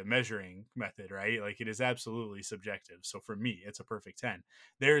measuring method, right? Like it is absolutely subjective. So for me, it's a perfect 10.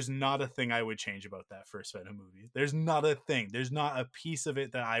 There's not a thing I would change about that first Venom movie. There's not a thing. There's not a piece of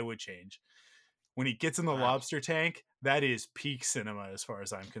it that I would change. When he gets in the Wow. lobster tank, that is peak cinema as far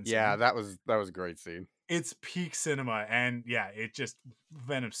as I'm Yeah, concerned. that was a great scene. It's peak cinema, and yeah, it just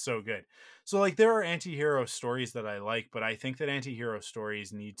Venom's so good. So like there are anti-hero stories that I like, but I think that anti-hero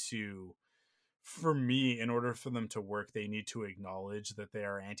stories need to, for me, in order for them to work, they need to acknowledge that they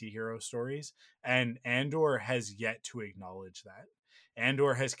are anti-hero stories, and Andor has yet to acknowledge that.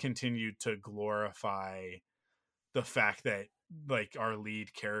 Andor has continued to glorify the fact that like our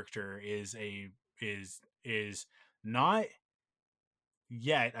lead character is not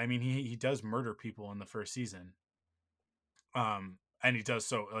yet. I mean, he does murder people in the first season, and he does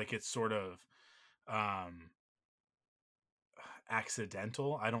so like it's sort of um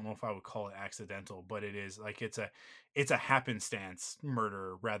accidental. I don't know if I would call it accidental, but it is like it's a happenstance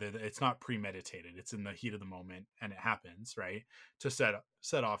murder rather than, it's not premeditated. It's in the heat of the moment and it happens, right? To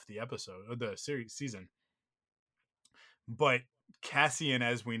set off the episode or the series season. But Cassian,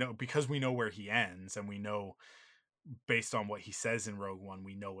 as we know, because we know where he ends, and we know based on what he says in Rogue One,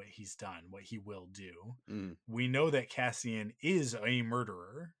 we know what he's done, what he will do. Mm, We know that Cassian is a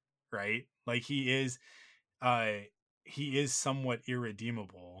murderer, right? Like uh he is somewhat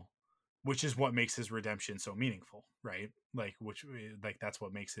irredeemable, which is what makes his redemption so meaningful, right? Like which like that's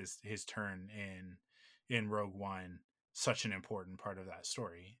what makes his turn in Rogue One such an important part of that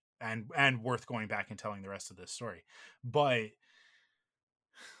story, and worth going back and telling the rest of this story. But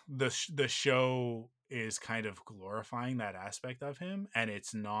the show is kind of glorifying that aspect of him, and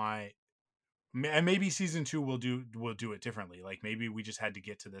it's not, and maybe season 2 will do it differently. Like maybe we just had to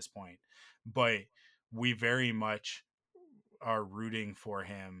get to this point, but we very much are rooting for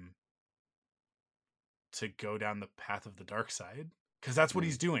him to go down the path of the dark side, because that's what mm.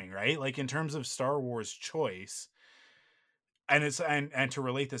 he's doing, right? Like in terms of Star Wars choice, and it's and to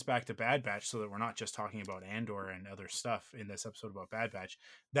relate this back to Bad Batch, so that we're not just talking about Andor and other stuff in this episode about Bad Batch.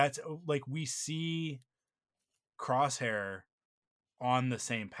 That's like we see Crosshair on the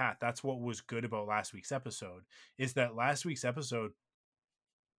same path. That's what was good about last week's episode, is that last week's episode,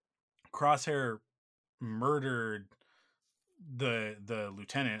 Crosshair murdered the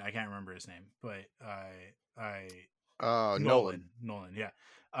lieutenant. I can't remember his name, but I Oh, Nolan. Nolan, yeah.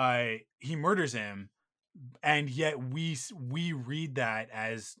 He murders him, and yet we read that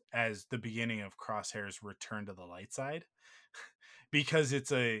as the beginning of Crosshair's return to the light side, because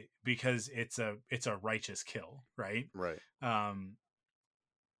it's a righteous kill, right? Right. Um,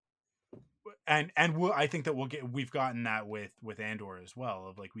 and I think that we've gotten that with Andor as well,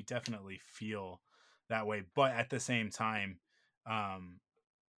 of like we definitely feel that way, but at the same time, um,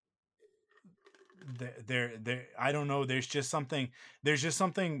 there I don't know, there's just something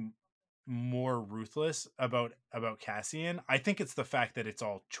more ruthless about Cassian. I think it's the fact that it's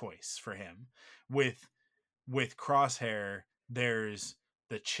all choice for him. With Crosshair, there's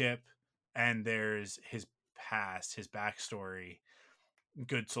the chip, and there's his past, his backstory,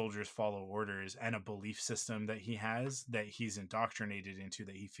 good soldiers follow orders, and a belief system that he has, that he's indoctrinated into,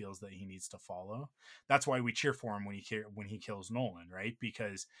 that he feels that he needs to follow. That's why we cheer for him when he kills Nolan, right?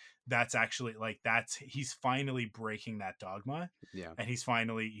 Because that's actually like he's finally breaking that dogma, Yeah. and he's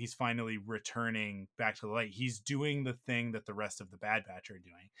finally returning back to the light. He's doing the thing that the rest of the Bad Batch are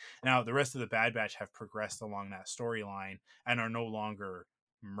doing. Now the rest of the Bad Batch have progressed along that storyline and are no longer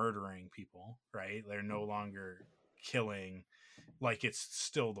murdering people, right? They're no longer killing like it's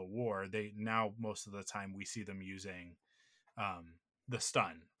still the war. They now, most of the time, we see them using the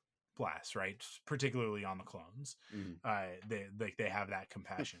stun, blasts, right? Particularly on the clones. Mhm. They have that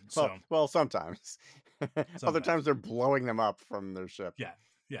compassion. Well, So well, sometimes. Other sometimes, times they're blowing them up from their ship.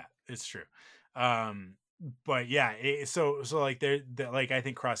 yeah, it's true. Um, but yeah, so like like I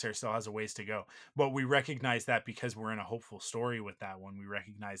think Crosshair still has a ways to go, but we recognize that because we're in a hopeful story with that one. We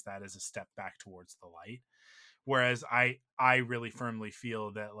recognize that as a step back towards the light. Whereas I really firmly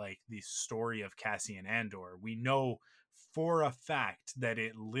feel that like the story of Cassian Andor, we know for a fact that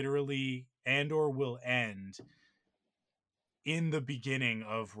it literally Andor will end in the beginning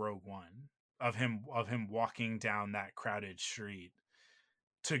of Rogue One, of him walking down that crowded street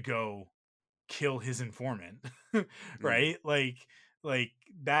to go kill his informant. Mhm. Right, like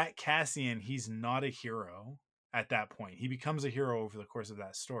that Cassian, he's not a hero at that point. He becomes a hero over the course of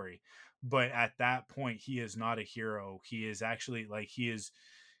that story, but at that point he is not a hero. He is actually like he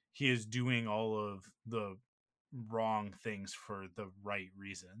is doing all of the wrong things for the right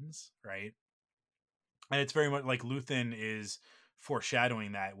reasons, right? And it's very much like Luthen is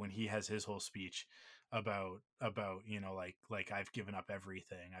foreshadowing that when he has his whole speech about like I've given up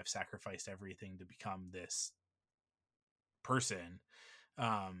everything, I've sacrificed everything to become this person.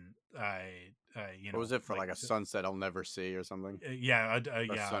 What was it for, Like like a sunset I'll never see or something?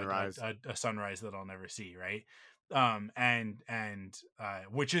 Or sunrise? a sunrise that I'll never see, right? And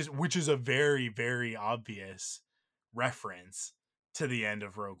which is a very very obvious reference to the end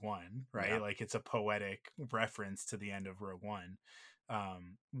of Rogue One, Yeah. right? Like it's a poetic reference to the end of Rogue One,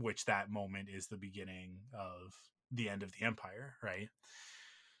 which that moment is the beginning of the end of the Empire, right?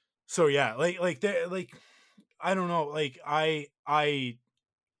 So yeah, like I don't know, like I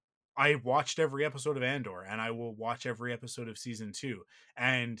watched every episode of Andor and I will watch every episode of season 2,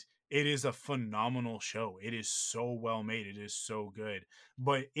 and it is a phenomenal show. It is so well made. It is so good.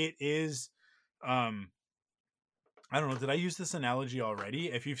 But it is um I don't know, did I use this analogy already?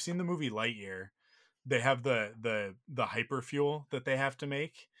 If you've seen the movie Lightyear, they have the hyper fuel that they have to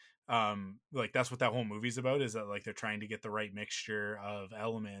make. Like that's what that whole movie's about, is that like they're trying to get the right mixture of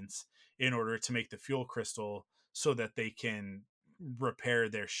elements in order to make the fuel crystal so that they can repair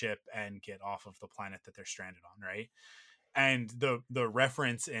their ship and get off of the planet that they're stranded on, right? And the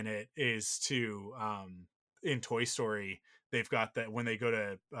reference in it is to in Toy Story, they've got that when they go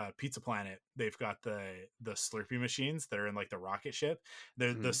to Pizza Planet, they've got the Slurpee machines that are in like the rocket ship. The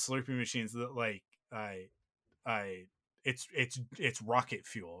Mhm. Slurpee machines that like I it's rocket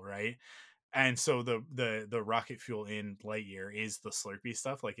fuel, right? And so the rocket fuel in Lightyear is the Slurpee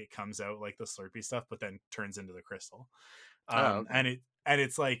stuff. Like it comes out like the Slurpee stuff, but then turns into the crystal. Oh, okay. And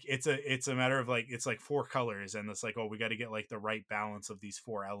it's like it's a matter of like it's like four colors, and it's like, oh, we got to get like the right balance of these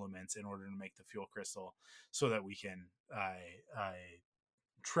four elements in order to make the fuel crystal so that we can I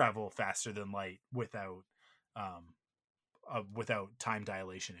travel faster than light um without time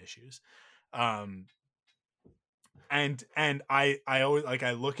dilation issues. um and I always like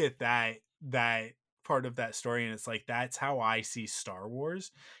I look at that part of that story, and it's like that's how I see Star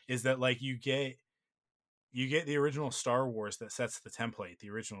Wars, is that like you get the original Star Wars that sets the template, the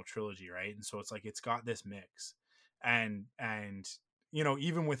original trilogy, right? And so it's like it's got this mix, and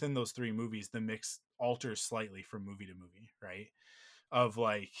even within those three movies, the mix alters slightly from movie to movie, right? Of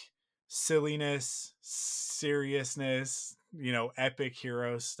like silliness, seriousness, epic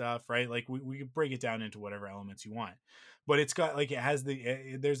hero stuff, right? Like we could break it down into whatever elements you want, but it's got like it has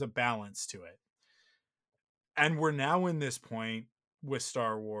there's a balance to it. And we're now in this point with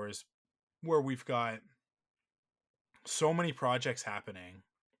Star Wars where we've got so many projects happening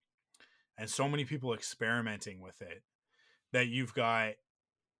and so many people experimenting with it that you've got,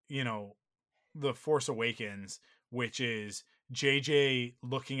 you know, the Force Awakens, which is JJ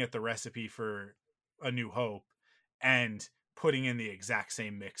looking at the recipe for A New Hope and putting in the exact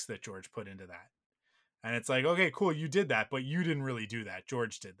same mix that George put into that. And it's like, okay, cool, you did that, but you didn't really do that.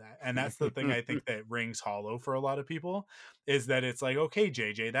 George did that. And that's the thing I think that rings hollow for a lot of people, is that it's like, okay,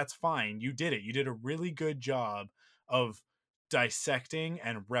 JJ, that's fine. You did it. You did a really good job of dissecting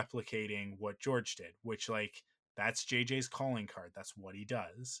and replicating what George did, which, like, that's JJ's calling card. That's what he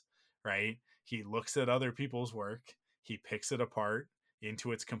does, right? He looks at other people's work, he picks it apart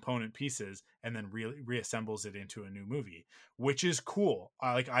into its component pieces, and then really reassembles it into a new movie, which is cool.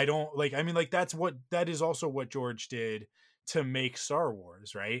 Like I don't like I mean like that is also what George did to make Star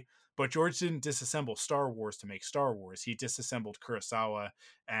Wars, right? But George didn't disassemble Star Wars to make Star Wars. He disassembled Kurosawa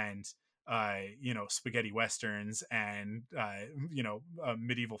and spaghetti westerns and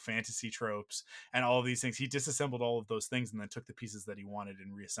medieval fantasy tropes and all of these things. He disassembled all of those things and then took the pieces that he wanted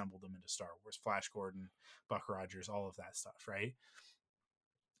and reassembled them into Star Wars. Flash Gordon, Buck Rogers, all of that stuff, right?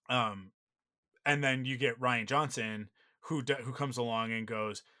 um and then you get Ryan Johnson, who comes along and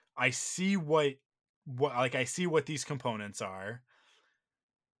goes, I see what I see what these components are.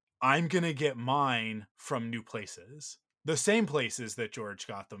 I'm going to get mine from new places. The same places that George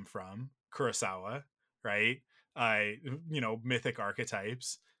got them from, Kurosawa, right? I mythic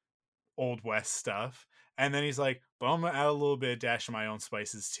archetypes, old west stuff. And then he's like, but I'm gonna add a little bit of dash of my own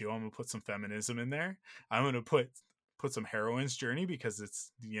spices too. I'm gonna put some feminism in there. I'm gonna put some heroine's journey, because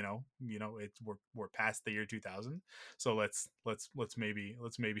it's it's we're past the year 2000. So let's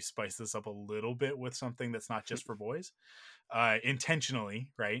maybe spice this up a little bit with something that's not just for boys, intentionally,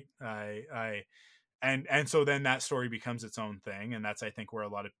 right? I and so then that story becomes its own thing, and that's, I think, where a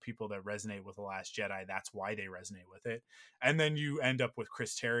lot of people that resonate with The Last Jedi, that's why they resonate with it. And then you end up with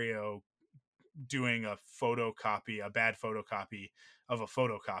Chris Terrio doing a bad photocopy of a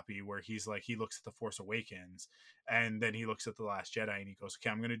photocopy, where he's like, he looks at The Force Awakens and then he looks at The Last Jedi and he goes, okay,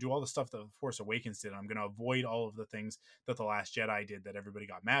 I'm going to do all the stuff that The Force Awakens did. I'm going to avoid all of the things that The Last Jedi did that everybody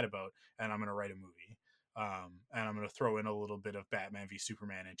got mad about, and I'm going to write a movie. And I'm going to throw in a little bit of Batman v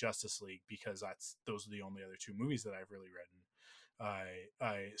Superman and Justice League, because those are the only other two movies that I've really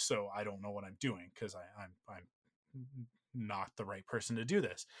written. So I don't know what I'm doing, because I'm not the right person to do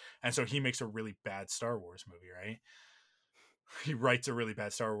this. And so he makes a really bad Star Wars movie, right? He writes a really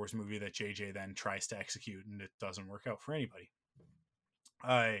bad Star Wars movie that JJ then tries to execute, and it doesn't work out for anybody.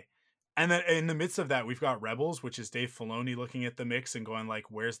 And then in the midst of that, we've got Rebels, which is Dave Filoni looking at the mix and going like,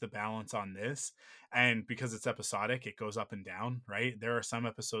 where's the balance on this? And because it's episodic, it goes up and down, right? There are some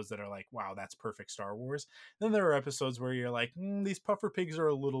episodes that are like, wow, that's perfect Star Wars. Then there are episodes where you're like, these puffer pigs are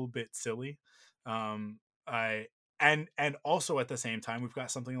a little bit silly. I and also at the same time, we've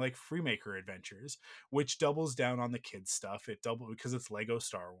got something like Freemaker Adventures, which doubles down on the kids stuff. It because it's Lego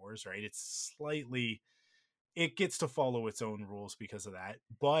Star Wars, right? It gets to follow its own rules because of that,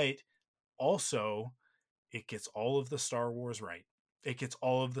 but also it gets all of the Star Wars right. It gets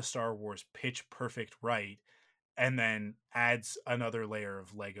all of the Star Wars pitch perfect right, and then adds another layer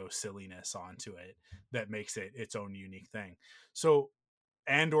of Lego silliness onto it that makes it its own unique thing. So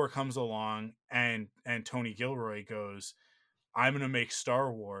Andor comes along, and Tony Gilroy goes, I'm going to make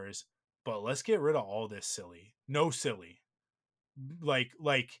Star Wars, but let's get rid of all this silly. No silly. Like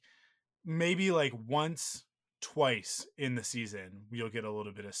maybe like once, twice in the season, you'll get a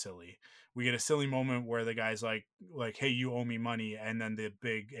little bit of silly. We get a silly moment where the guy's like, hey, you owe me money, and then the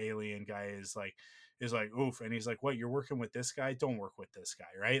big alien guy is like, oof, and he's like, what, you're working with this guy? Don't work with this guy,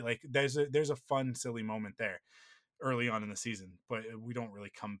 right? Like there's a fun silly moment there early on in the season, but we don't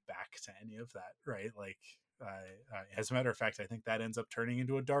really come back to any of that, right? Like as a matter of fact, I think that ends up turning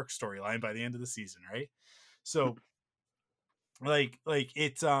into a dark storyline by the end of the season, right? So like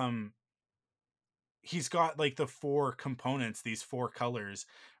it's he's got like the four components, these four colors,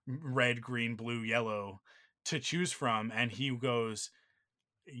 red, green, blue, yellow, to choose from, and he goes,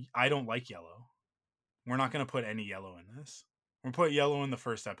 I don't like yellow. We're not going to put any yellow in this. We'll put yellow in the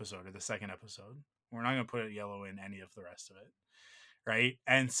first episode or the second episode. We're not going to put yellow in any of the rest of it, right?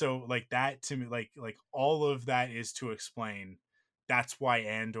 And so like that, to me, like all of that is to explain that's why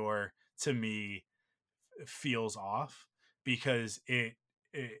Andor to me feels off, because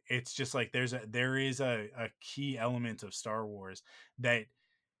it's just like there is a key element of Star Wars that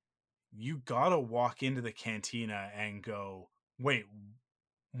you gotta walk into the cantina and go, wait,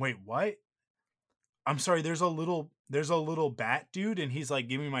 what? I'm sorry, there's a little bat dude, and he's like,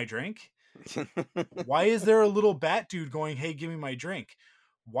 give me my drink. Why is there a little bat dude going, hey, give me my drink?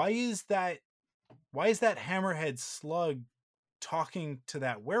 Why is that hammerhead slug talking to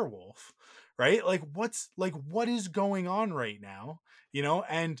that werewolf, right? Like what is going on right now,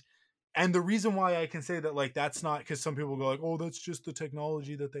 and the reason why I can say that, like, that's not because some people go like, oh, that's just the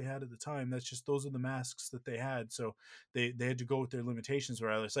technology that they had at the time, that's just, those are the masks that they had, so they had to go with their limitations,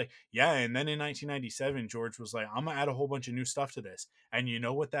 where it's like, yeah, and then in 1997 George was like, I'm gonna add a whole bunch of new stuff to this, and you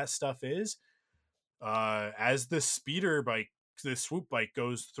know what that stuff is? As the swoop bike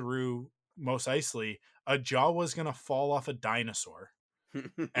goes through Mos Eisley, a Jawa's gonna fall off a dinosaur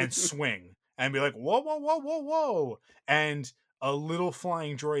and swing and be like, whoa, whoa, whoa, whoa, whoa. And a little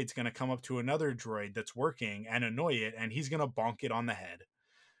flying droid's gonna come up to another droid that's working and annoy it, and he's gonna bonk it on the head.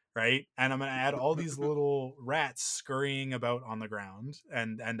 Right. And I'm gonna add all these little rats scurrying about on the ground,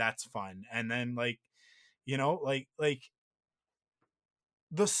 and that's fun. And then like, like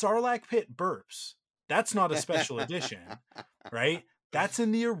the Sarlacc pit burps. That's not a special edition, right? That's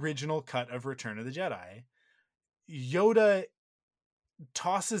in the original cut of Return of the Jedi. Yoda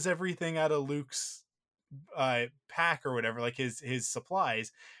tosses everything out of Luke's pack or whatever, like his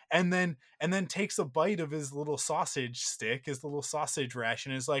supplies, and then takes a bite of his little sausage stick, his little sausage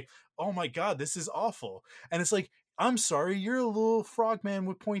ration, and is like, oh my god, this is awful. And it's like, I'm sorry, you're a little frogman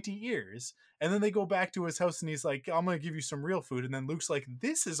with pointy ears. And then they go back to his house and he's like, I'm going to give you some real food. And then Luke's like,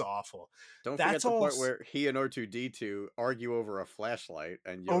 this is awful. Don't forget That's the all part where he and R2D2 argue over a flashlight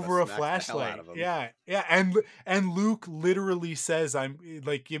and Yoda over a smacks the hell out flashlight. of him. Yeah. Yeah. And Luke literally says, I'm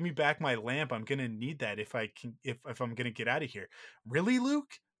like, give me back my lamp. I'm going to need that if I'm going to get out of here. Really,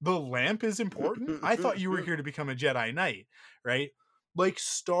 Luke? The lamp is important? I thought you were here to become a Jedi Knight, right? Like,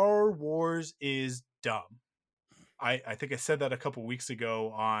 Star Wars is dumb. I think I said that a couple weeks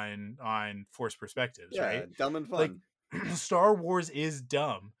ago on Force Perspectives, Yeah, right? dumb and Like, fun. Star Wars is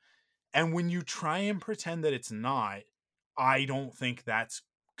dumb. And when you try and pretend that it's not, I don't think that's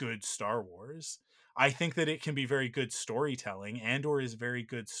good Star Wars. I think that it can be very good storytelling. Andor is very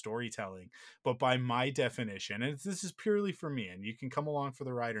good storytelling. But by my definition, and this is purely for me, and you can come along for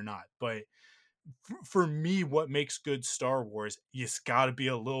the ride or not, but for me, what makes good Star Wars, it's got to be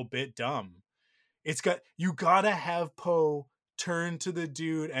a little bit dumb. You gotta have Poe turn to the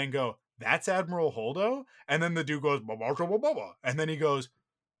dude and go, "That's Admiral Holdo," and then the dude goes, "Blah, blah, blah, blah, blah," and then he goes,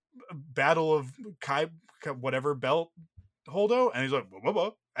 "Battle of whatever belt Holdo," and he's like, "Blah, blah,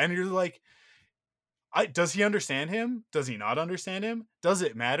 blah," and you're like, does he understand him? Does he not understand him? Does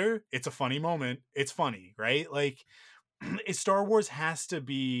it matter? It's a funny moment. It's funny, right? Like, Star Wars has to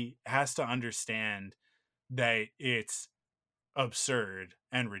understand that it's absurd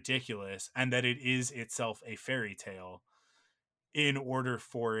and ridiculous and that it is itself a fairy tale in order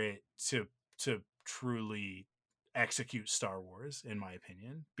for it to truly execute Star Wars, in my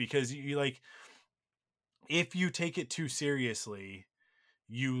opinion. Because you like, if you take it too seriously,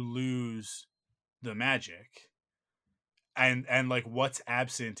 you lose the magic. And like, what's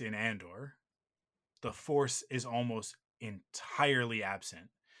absent in Andor, the Force is almost entirely absent.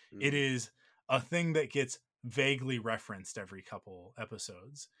 It is a thing that gets vaguely referenced every couple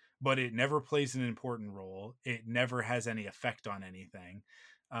episodes, but it never plays an important role. It never has any effect on anything,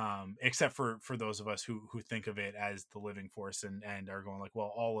 except for those of us who think of it as the living Force and are going like,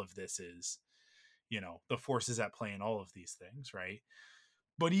 well, all of this is, the Force is at play in all of these things, right?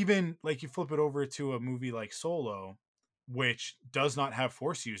 But even like, you flip it over to a movie like Solo, which does not have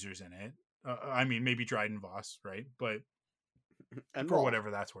Force users in it. I mean, maybe Dryden Voss, right? But And for Maul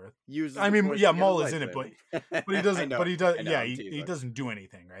whatever that's worth. uses I the mean, Force yeah, to get his Maul is in it, lightsaber. but he I doesn't. know, But he does. I know. Yeah, I'm he teasing. doesn't do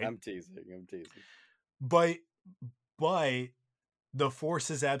anything, right? I'm teasing. But the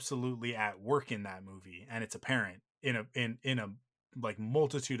Force is absolutely at work in that movie, and it's apparent in a like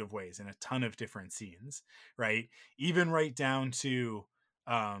multitude of ways, in a ton of different scenes, right? Even right down to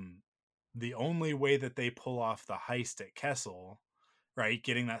the only way that they pull off the heist at Kessel, right,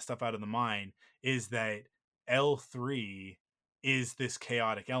 getting that stuff out of the mine, is that L3 is this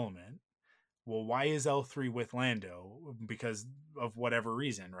chaotic element. Well, why is L3 with Lando? Because of whatever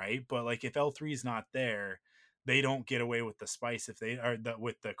reason, right? But like, if L3 is not there, they don't get away with the spice. If they are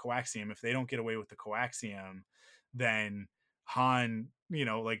with the coaxium, if they don't get away with the coaxium, then Han,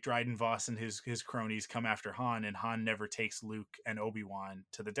 like Dryden Voss and his cronies come after Han, and Han never takes Luke and Obi-Wan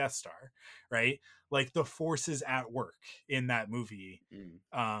to the Death Star, right? Like, the Force is at work in that movie.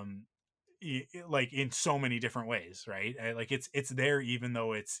 Um, like, in so many different ways, right? Like, it's there, even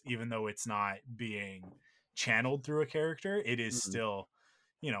though it's not being channeled through a character. It is still,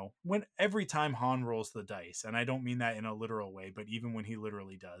 when every time Han rolls the dice, and I don't mean that in a literal way, but even when he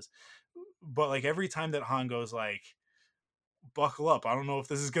literally does, but like, every time that Han goes like, buckle up, I don't know if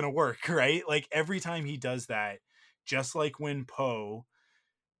this is gonna work, right? Like, every time he does that, just like when Poe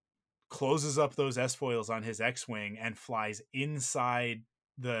closes up those S-foils on his X-wing and flies inside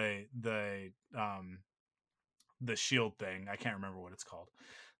the the shield thing. I can't remember what it's called.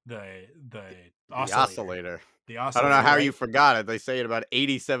 The The oscillator. oscillator. The I don't know oscillator, how you right? forgot it. They say it about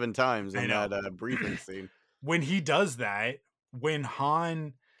 87 times I in know. that briefing scene. When he does that, when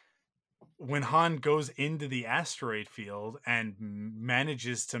Han goes into the asteroid field and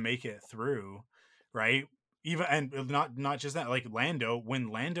manages to make it through, right? Even, and not just that, like when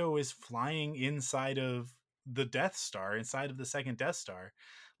Lando is flying inside of the Death Star, inside of the second Death Star,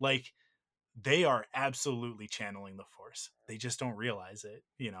 like, they are absolutely channeling the Force. They just don't realize it.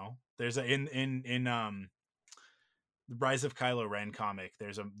 There's a in the Rise of Kylo Ren comic,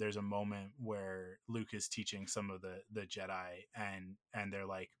 there's a moment where Luke is teaching some of the Jedi, and they're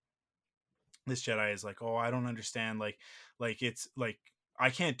like, this Jedi is like, oh, I don't understand, like it's like, I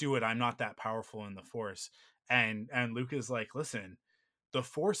can't do it, I'm not that powerful in the Force. And Luke is like, listen, the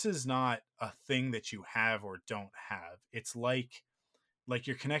Force is not a thing that you have or don't have. It's like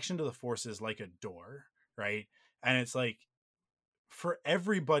your connection to the Force is like a door, right? And it's like, for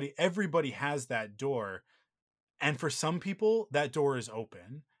everybody has that door, and for some people that door is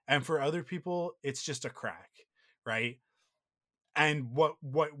open, and for other people it's just a crack, right? And what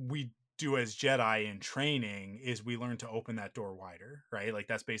we do as Jedi in training is we learn to open that door wider, right? Like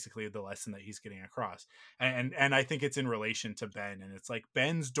that's basically the lesson that he's getting across. And I think it's in relation to Ben, and it's like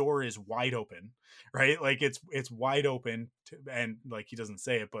Ben's door is wide open, right? Like it's wide open to, and like he doesn't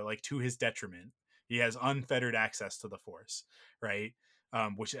say it, but like to his detriment. He has unfettered access to the Force, right?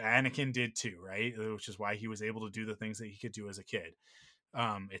 Which Anakin did too, right? Which is why he was able to do the things that he could do as a kid.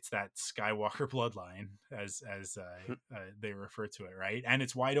 It's that Skywalker bloodline, as they refer to it, right? And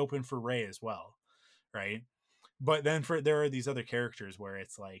it's wide open for Rey as well, right? But then there are these other characters where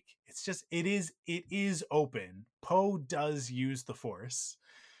it's like it's just it is open. Poe does use the Force,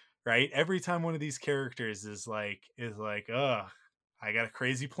 right? Every time one of these characters is like, I got a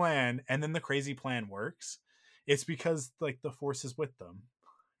crazy plan, and then the crazy plan works, it's because like the Force is with them,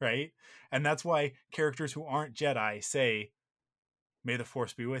 right? And that's why characters who aren't Jedi say, may the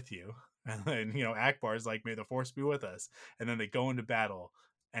Force be with you. And then, Akbar's like, may the Force be with us. And then they go into battle,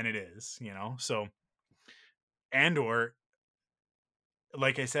 and it is, So, Andor,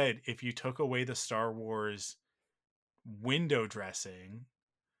 like I said, if you took away the Star Wars window dressing,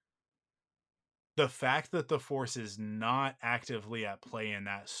 the fact that the Force is not actively at play in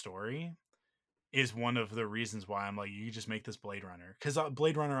that story is one of the reasons why I'm like, you just make this Blade Runner, because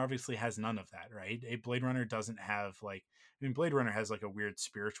Blade Runner obviously has none of that, right? A Blade Runner doesn't have like, I mean, Blade Runner has like a weird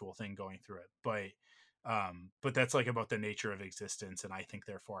spiritual thing going through it, but that's like about the nature of existence, and I think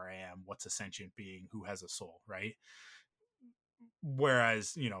therefore I am. What's a sentient being who has a soul, right?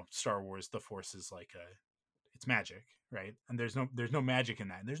 Whereas Star Wars, the Force is like it's magic, right? And there's no magic in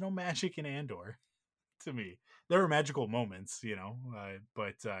that. And there's no magic in Andor. To me, there are magical moments,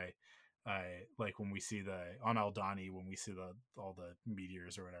 but I like when we see on Aldani, when we see all the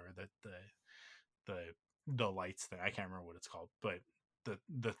meteors or whatever, the the lights thing. I can't remember what it's called, but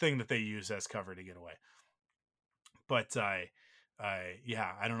the thing that they use as cover to get away. But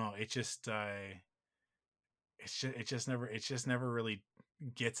yeah, I don't know. It just never really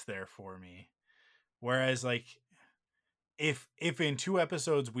gets there for me. Whereas like if in 2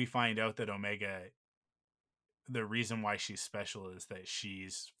 episodes we find out that Omega, the reason why she's special is that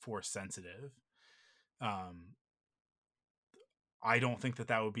she's Force sensitive, um I don't think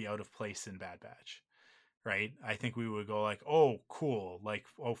that would be out of place in Bad Batch, right? I think we would go like, oh cool, like,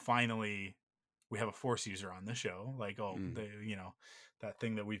 oh finally we have a Force user on the show, like, oh that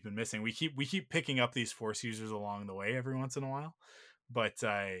thing that we've been missing. We keep picking up these Force users along the way every once in a while, but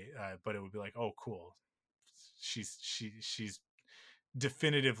but it would be like, oh cool, she's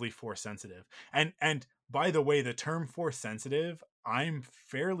definitively Force sensitive. And by the way, the term Force sensitive, I'm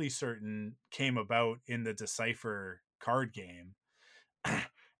fairly certain came about in the Decipher card game.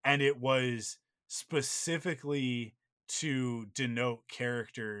 And it was specifically to denote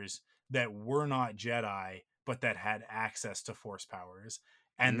characters that were not Jedi but that had access to Force powers.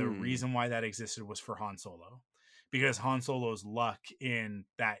 And the reason why that existed was for Han Solo, because Han Solo's luck in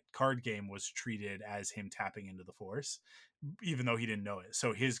that card game was treated as him tapping into the Force, even though he didn't know it.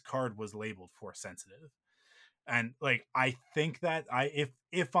 So his card was labeled Force sensitive. And like, I think that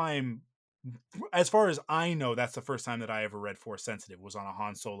if I'm, as far as I know, that's the first time that I ever read Force sensitive was on a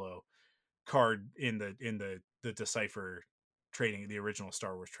Han Solo card in the Decipher trading, the original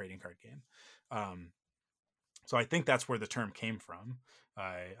Star Wars trading card game. So I think that's where the term came from.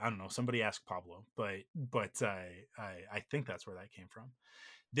 I don't know. Somebody asked Pablo, but I think that's where that came from.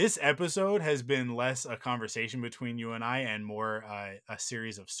 This episode has been less a conversation between you and I and more a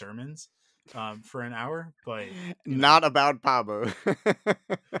series of sermons for an hour, but not about Pabu.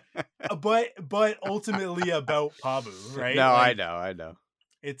 but ultimately about Pabu, right? No, Like, I know.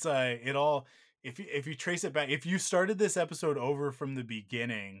 it's it all, if you trace it back, if you started this episode over from the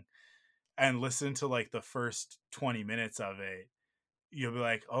beginning and listen to like the first 20 minutes of it, you'll be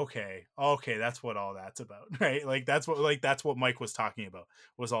like, okay, that's what all that's about, right? Like that's what Mike was talking about,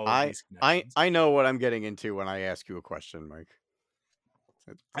 was all of these connections. I know what I'm getting into when I ask you a question, Mike.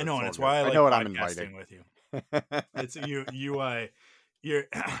 I know, and all it's good. why I know like what I'm inviting. podcasting with you. It's you're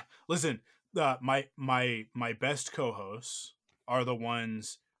listen, my best co-hosts are the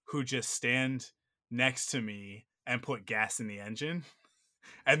ones who just stand next to me and put gas in the engine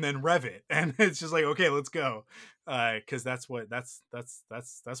and then rev it, and it's just like, okay, let's go, because that's when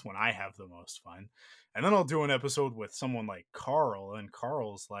I have the most fun. And then I'll do an episode with someone like Carl, and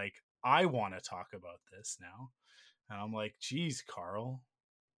Carl's like, I want to talk about this now, and I'm like, geez, Carl,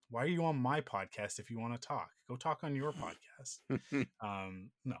 why are you on my podcast? If you want to talk, go talk on your podcast.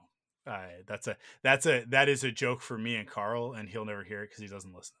 No, that is a joke for me and Carl, and he'll never hear it because he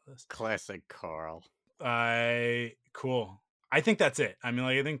doesn't listen to this. Classic Carl. Cool. I think that's it. I mean,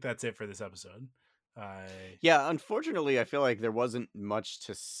 like, I think that's it for this episode. Yeah, unfortunately, I feel like there wasn't much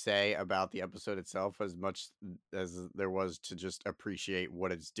to say about the episode itself as much as there was to just appreciate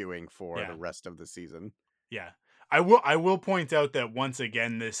what it's doing for the Yeah. rest of the season. Yeah. I will point out that once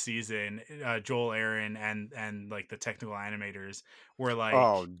again this season, Joel Aaron and like the technical animators were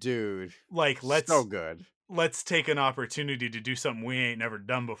Oh, dude. like So good. let's take an opportunity to do something we ain't never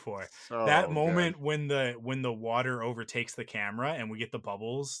done before. That So good. moment when the water overtakes the camera and we get the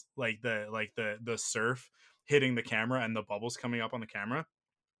bubbles, like the surf hitting the camera and the bubbles coming up on the camera.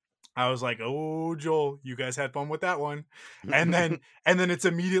 I was like, "Oh, Joel, you guys had fun with that one." And then it's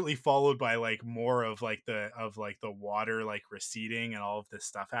immediately followed by like more of like the water like receding and all of this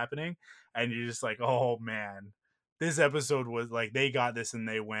stuff happening. And you're just like, "Oh man. This episode was like they got this and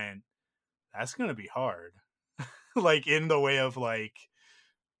they went, that's going to be hard." Like in the way of like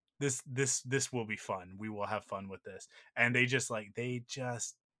this will be fun. We will have fun with this. And they just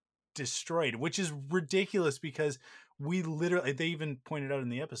destroyed, which is ridiculous because we literally they even pointed out in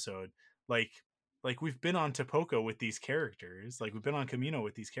the episode like we've been on Topoka with these characters, like we've been on Camino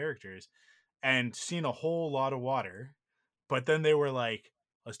with these characters and seen a whole lot of water, but then they were like,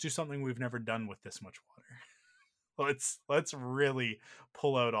 let's do something we've never done with this much water. Let's really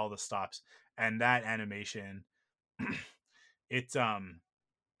pull out all the stops. And that animation, it's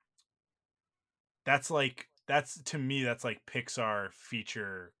that's to me that's like Pixar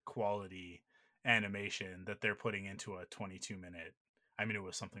feature quality animation that they're putting into a 22-minute. I mean, it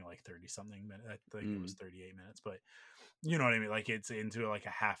was something like 30 something minute. I think it was Mm. 38 minutes, but you know what I mean. Like it's into like a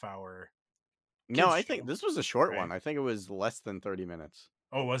half hour No, kids I think show, this was a short right? one. I think it was less than 30 minutes.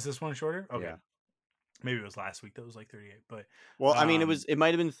 Oh, was this one shorter? Okay, Yeah. maybe it was last week that was like 38, but Well, I mean, um, it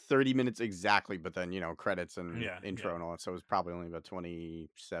might have been 30 minutes exactly, but then, credits and yeah, yeah. intro and all that. So it was probably only about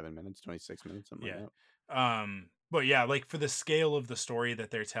 27 minutes, 26 minutes, something like Yeah. that. But yeah, like for the scale of the story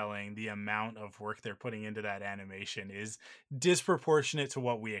that they're telling, the amount of work they're putting into that animation is disproportionate to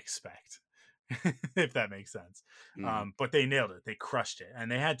what we expect. If that makes sense. Mm. But they nailed it. They crushed it.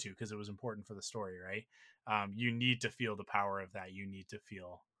 And they had to because it was important for the story, right? You need to feel the power of that. You need to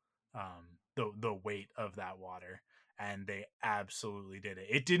feel the weight of that water. And they absolutely did it.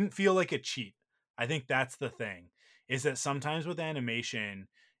 It didn't feel like a cheat. I think that's the thing. Is that sometimes with animation,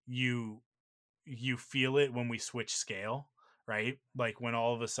 you you feel it when we switch scale, right? Like when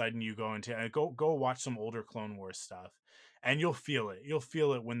all of a sudden you go into go watch some older Clone Wars stuff, and you'll feel it. You'll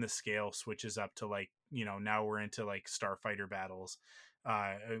feel it when the scale switches up to like now we're into like starfighter battles,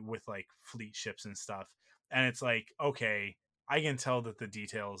 with like fleet ships and stuff, and it's like okay, I can tell that the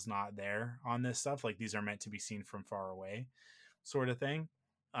detail is not there on this stuff. Like these are meant to be seen from far away, sort of thing.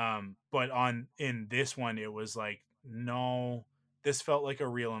 But on in this one, it was like no, this felt like a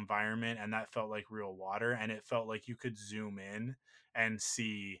real environment and that felt like real water and it felt like you could zoom in and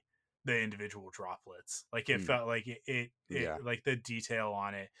see the individual droplets. Like it Mm. felt like it Yeah. like the detail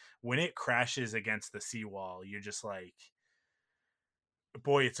on it when it crashes against the seawall, you're just like,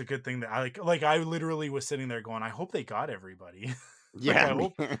 boy, it's a good thing that like I literally was sitting there going, I hope they got everybody. Like Yeah.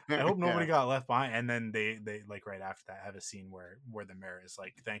 I hope nobody Yeah. got left behind. And then they like right after that have a scene where the mayor is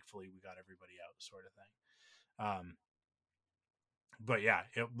like, thankfully we got everybody out, sort of thing. But yeah,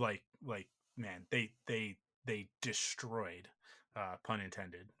 it like man, they destroyed, pun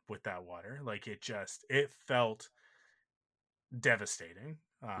intended, with that water. Like it felt devastating.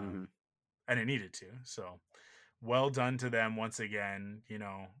 Hmm. And it needed to. So well done to them once again.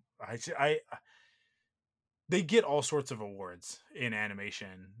 I they get all sorts of awards in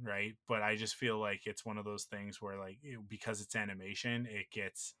animation, right? But I just feel like it's one of those things where like because it's animation, it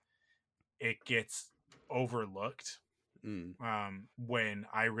gets overlooked, Mm. when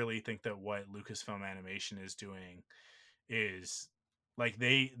I really think that what Lucasfilm Animation is doing is like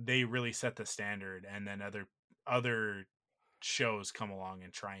they really set the standard, and then other shows come along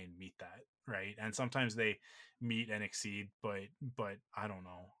and try and meet that, right? And sometimes they meet and exceed, but I don't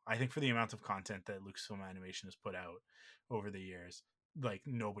know. I think for the amount of content that Lucasfilm Animation has put out over the years, like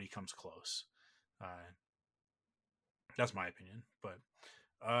nobody comes close. Uh, that's my opinion, but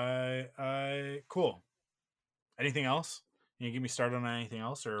cool. Anything else? Can you get me started on anything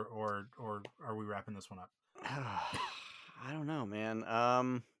else, or are we wrapping this one up? I don't know,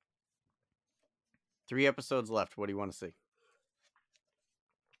 man. 3 episodes left. What do you want to see?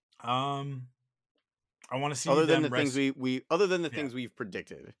 Um, I want to see Other than the them things rest. other than the Yeah, things we've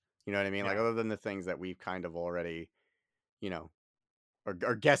predicted. You know what I mean? Like yeah, other than the things that we've kind of already, you know,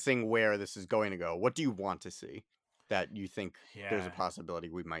 are guessing where this is going to go. What do you want to see that you think there's a yeah. possibility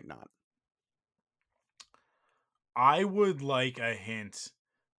we might not? I would like a hint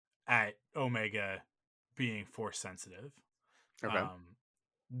at Omega being force sensitive. Okay.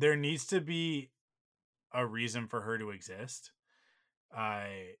 There needs to be. a reason for her to exist, uh,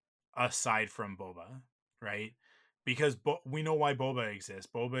 aside from Boba, right? Because we know why Boba exists.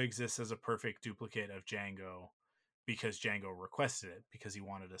 Boba exists as a perfect duplicate of Jango because Jango requested it, because he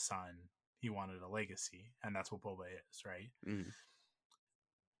wanted a son, he wanted a legacy, and that's what Boba is, right? Mm.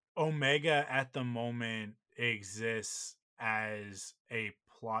 Omega at the moment exists as a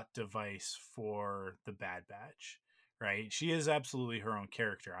plot device for the Bad Batch, right? She is absolutely her own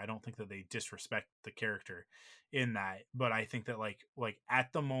character. I don't think that they disrespect the character in that, but I think that like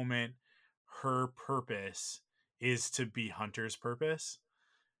at the moment her purpose is to be Hunter's purpose,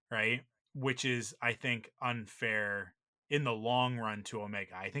 right? Which is, I think, unfair in the long run to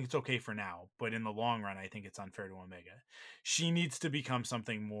Omega. I think it's okay for now, but in the long run, I think it's unfair to Omega. She needs to become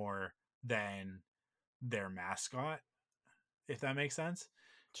something more than their mascot, if that makes sense.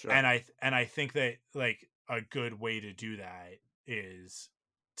 Sure. And I think that like a good way to do that is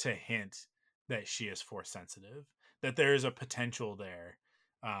to hint that she is force sensitive, that there is a potential there.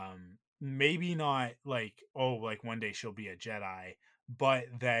 Maybe not like, oh, like one day she'll be a Jedi, but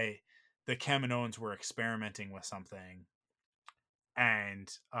the Kaminoans were experimenting with something,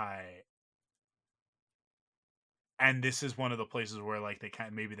 and and this is one of the places where like they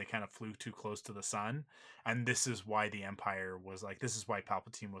kind of flew too close to the sun, and this is why the Empire was like, this is why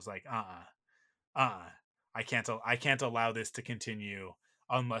Palpatine was like, I can't allow this to continue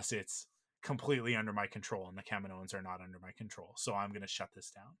unless it's completely under my control, and the Kaminoans are not under my control, so I'm going to shut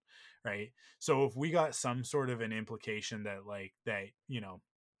this down, right? So if we got some sort of an implication that like that, you know,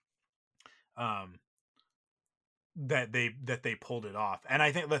 um that they pulled it off, and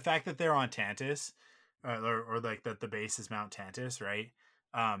I think the fact that they're on Tantus, or like that the base is Mount Tantus, right?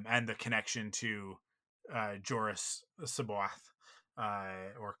 And the connection to Joris Sabaoth,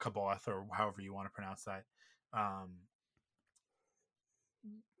 or Kaboth, or however you want to pronounce that.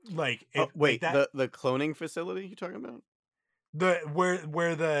 Like Oh, if like wait, that, the cloning facility you talking about? the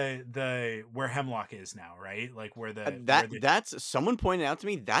where the where Hemlock is now, right? Like That's someone pointed out to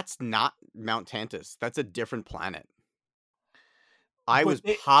me that's not Mount Tantus. That's a different planet. I but was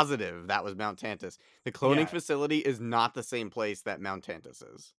it, positive that was Mount Tantus. The cloning yeah, facility is not the same place that Mount Tantus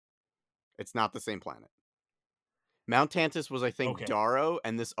is. It's not the same planet. Mount Tantus was, I think, okay. Darrow,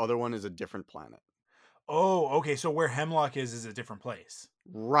 and this other one is a different planet. Oh, okay. So where Hemlock is a different place.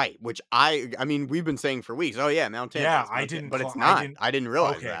 Right, which I mean, we've been saying for weeks, "Oh yeah, Mount Yeah, Tantus, I didn't but it's clock. I not. didn't. I didn't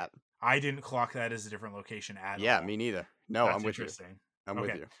realize Okay, that. I didn't clock that as a different location at Yeah, me all. neither. No, I'm That's with you. interesting. I'm with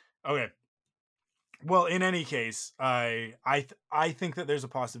Okay, you. okay. Well, in any case, I think that there's a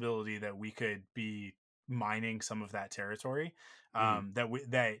possibility that we could be mining some of that territory. Mhm.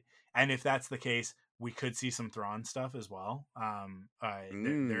 That and if that's the case, we could see some Thrawn stuff as well. Mm.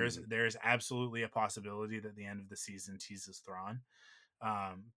 There is absolutely a possibility that the end of the season teases Thrawn,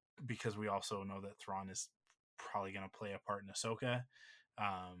 um, because we also know that Thrawn is probably going to play a part in Ahsoka,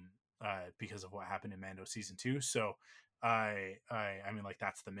 because of what happened in Mando season 2. So I mean, like,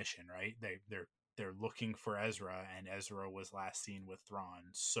 that's the mission, right? They're looking for Ezra, and Ezra was last seen with Thrawn.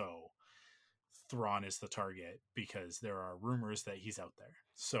 So Thrawn is the target because there are rumors that he's out there.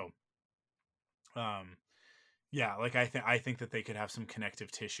 So um yeah, like I think that they could have some connective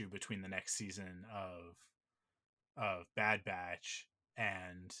tissue between the next season of Bad Batch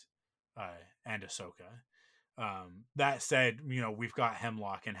and and Ahsoka. That said, you know, we've got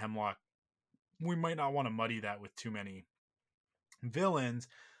Hemlock, and Hemlock, we might not want to muddy that with too many villains,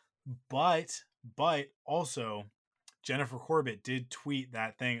 but also Jennifer Corbett did tweet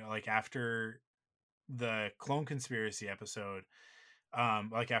that thing like after the clone conspiracy episode,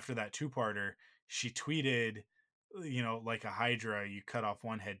 like after that two-parter, she tweeted, you know, like a Hydra, you cut off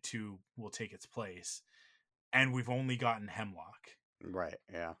one head, two will take its place, and we've only gotten Hemlock. Right,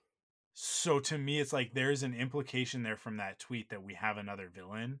 yeah. So to me, it's like there's an implication there from that tweet that we have another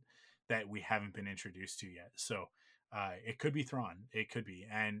villain that we haven't been introduced to yet. So it could be Thrawn. It could be,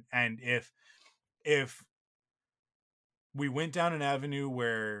 and if we went down an avenue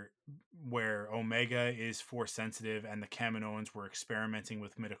where Omega is force sensitive and the Kaminoans were experimenting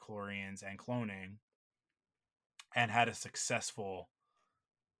with midichlorians and cloning and had a successful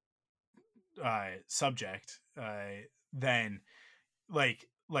subject, then like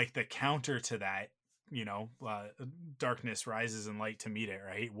the counter to that, you know, darkness rises and light to meet it,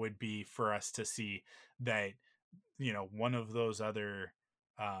 right, would be for us to see that, you know, one of those other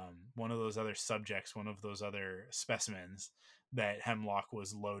subjects, one of those other specimens that Hemlock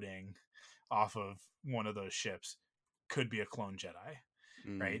was loading off of one of those ships could be a clone Jedi,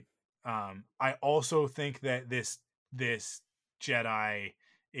 Mm. right? I also think that this Jedi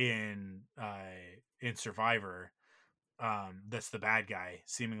in Survivor, that's the bad guy,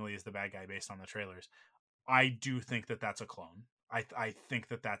 seemingly is the bad guy based on the trailers. I do think that that's a clone. I think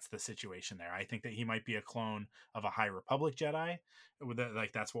that that's the situation there. I think that he might be a clone of a High Republic Jedi.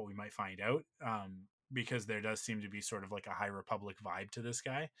 Like that's what we might find out, because there does seem to be sort of like a High Republic vibe to this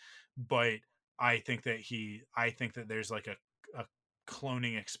guy. But I think that there's like a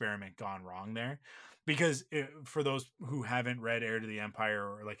cloning experiment gone wrong there, because for those who haven't read Heir to the Empire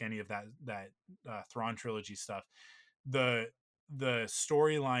or like any of that Thrawn trilogy stuff, the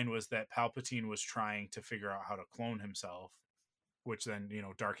storyline was that Palpatine was trying to figure out how to clone himself, which then,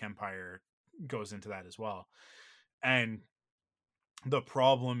 Dark Empire goes into that as well. And the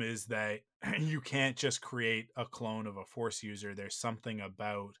problem is that you can't just create a clone of a Force user. There's something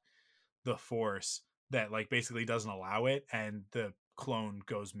about the Force that like basically doesn't allow it, and the clone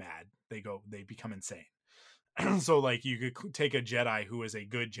goes mad. They become insane. So like you could take a Jedi who is a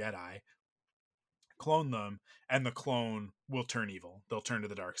good Jedi, clone them, and the clone will turn evil. They'll turn to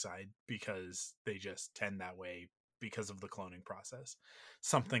the dark side because they just tend that way because of the cloning process.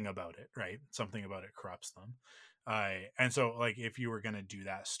 Something about it, right? Something about it corrupts them. And so like if you were going to do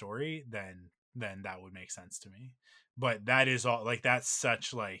that story, then that would make sense to me. But that is all like, that's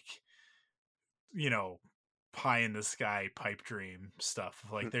such like, pie in the sky pipe dream stuff.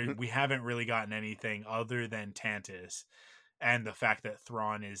 Like there, we haven't really gotten anything other than Tantus and the fact that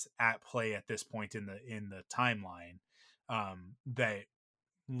Thrawn is at play at this point in the timeline, that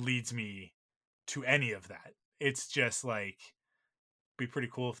leads me to any of that. It's just like, be pretty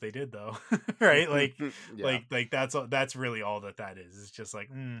cool if they did though. Right? Like, Yeah. like that's really all that is. It's just like,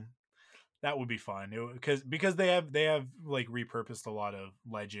 that would be fun. Because they have like repurposed a lot of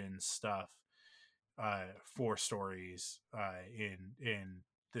Legends stuff for stories in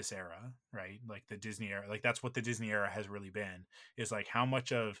this era, right? Like the Disney era, like that's what the Disney era has really been, is like how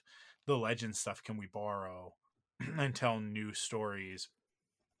much of the Legend stuff can we borrow and tell new stories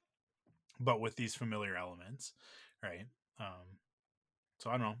but with these familiar elements, right? So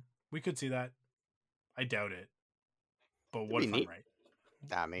I don't know, we could see that. I doubt it, but It'd what be if I'm neat. right?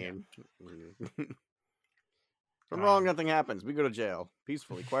 I Yeah. mean, if I'm wrong, um nothing happens. We go to jail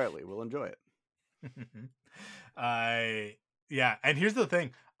peacefully, quietly. We'll enjoy it. I Yeah, and here's the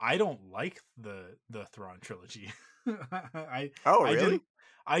thing: I don't like the Thrawn trilogy. I Oh, I really?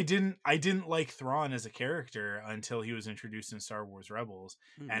 didn't like Thrawn as a character until he was introduced in Star Wars Rebels,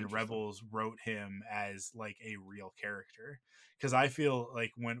 and Interesting. Rebels wrote him as like a real character. Because I feel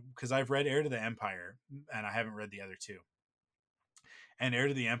like because I've read Heir to the Empire and I haven't read the other two, and Heir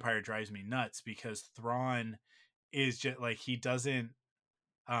to the Empire drives me nuts because Thrawn is just like, he doesn't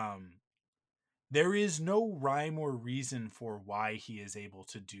um there is no rhyme or reason for why he is able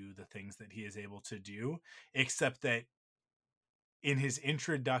to do the things that he is able to do, except that in his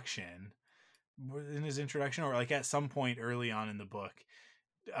introduction or like at some point early on in the book,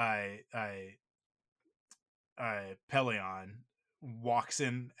 I Pelion walks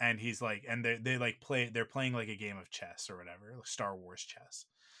in and he's like, and they like they're playing like a game of chess or whatever, like Star Wars chess.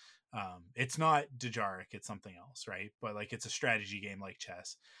 It's not Dejaric, it's something else, right? But like it's a strategy game like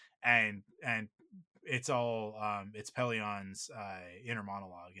chess, and it's all it's Pelion's inner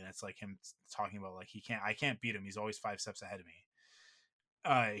monologue, and it's like him talking about like, I can't beat him, he's always 5 steps ahead of me.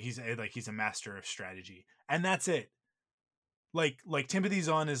 He's a master of strategy, and that's it. Like Timothy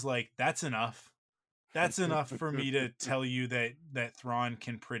Zahn is like, that's enough. That's enough for me to tell you that Thrawn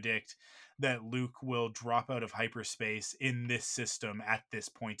can predict that Luke will drop out of hyperspace in this system at this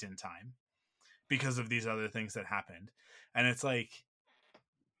point in time because of these other things that happened. And it's like,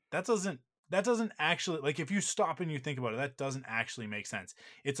 that doesn't actually, like, if you stop and you think about it, that doesn't actually make sense.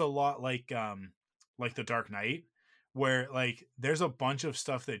 It's a lot like the Dark Knight, where like there's a bunch of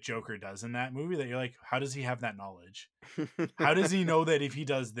stuff that Joker does in that movie that you're like, how does he have that knowledge? How does he know that if he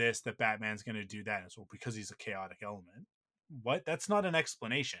does this, that Batman's going to do that? And it's, well, because he's a chaotic element. What? That's not an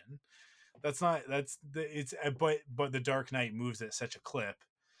explanation. But the Dark Knight moves at such a clip,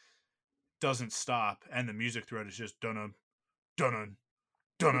 doesn't stop, and the music throughout is just dun dun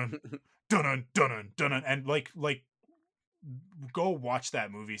dun dun dun dun, and like go watch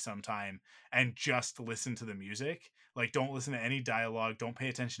that movie sometime and just listen to the music. Like, don't listen to any dialogue, don't pay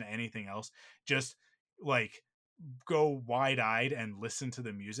attention to anything else. Just like go wide-eyed and listen to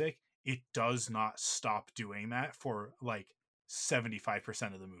the music. It does not stop doing that for like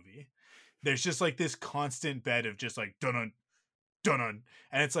 75% of the movie. There's just like this constant bed of just like dun dun,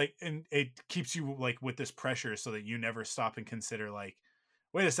 and it's like, and it keeps you like with this pressure so that you never stop and consider like,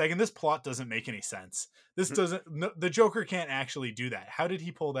 wait a second, this plot doesn't make any sense. This doesn't, no, the Joker can't actually do that. How did he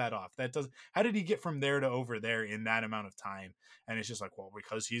pull that off? That does How did he get from there to over there in that amount of time? And it's just like, well,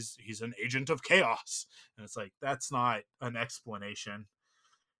 because he's an agent of chaos. And it's like, that's not an explanation.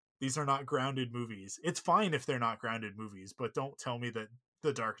 These are not grounded movies. It's fine if they're not grounded movies, but don't tell me that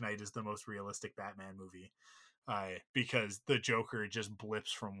The Dark Knight is the most realistic Batman movie. Because the Joker just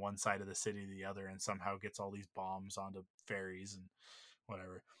blips from one side of the city to the other and somehow gets all these bombs onto ferries and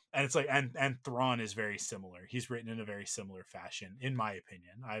whatever. And it's like, and Thrawn is very similar. He's written in a very similar fashion, in my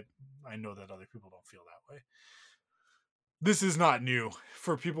opinion. I know that other people don't feel that way. This is not new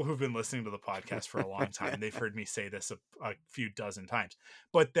for people who've been listening to the podcast for a long time. They've heard me say this a few dozen times.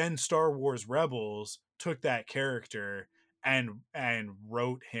 But then Star Wars Rebels took that character and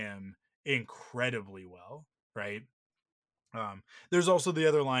wrote him incredibly well, right? There's also the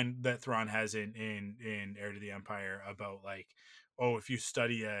other line that Thrawn has in Heir to the Empire about like, oh, if you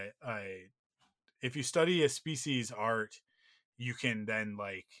study a species art, you can then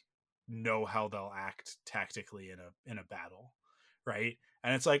like know how they'll act tactically in a battle, right?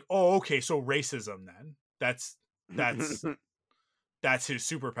 And it's like, oh, okay, so racism then. That's that's his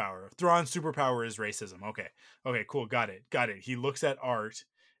superpower. Thrawn's superpower is racism. Okay, cool, got it. He looks at art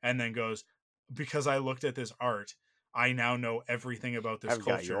and then goes, because I looked at this art, I now know everything about this I've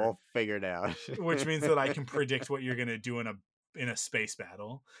got you culture, all figured out. which means that I can predict what you're gonna do in a space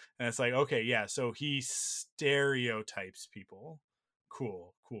battle. And it's like, okay, yeah, so he stereotypes people.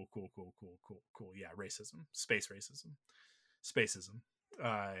 Cool. Yeah, racism, space racism, spacism.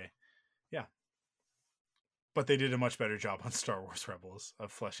 Yeah, but they did a much better job on Star Wars Rebels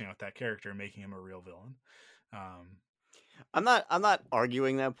of fleshing out that character and making him a real villain. I'm not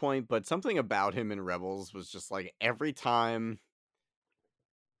arguing that point, but something about him in Rebels was just like every time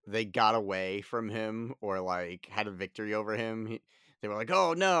they got away from him or like had a victory over him, they were like,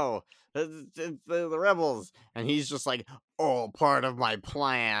 "Oh no, the rebels," and he's just like, "All part of my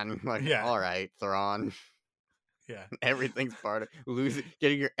plan." Like, Yeah. all right, Thrawn, Yeah, everything's part of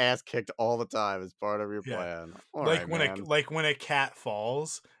getting your ass kicked all the time is part of your yeah. plan. All Like right, when man. when a cat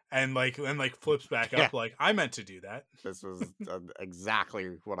falls and flips back Yeah. up, like I meant to do that. This was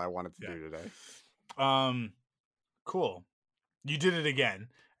exactly what I wanted to Yeah. do today. Cool. You did it again,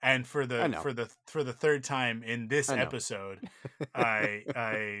 and for I the know. for the third time in this I know. episode,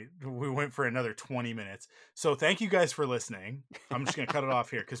 we went for another 20 minutes. So thank you guys for listening. I'm just gonna cut it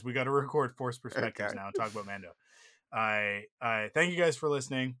off here because we got to record Force Perspectives Okay. now and talk about Mando. I thank you guys for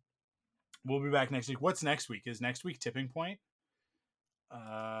listening. We'll be back next week. What's next week? Is next week Tipping Point?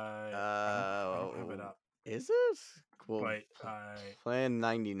 I don't have it up, Is it? Cool. but Plan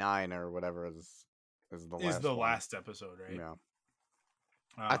 99 or whatever is the is last the one. last episode, right? Yeah.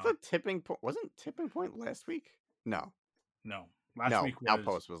 I thought Tipping Point wasn't Tipping Point last week? No. No. Last week was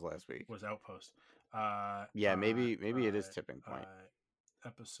Outpost was last week. Was Outpost. Yeah, maybe it is Tipping Point.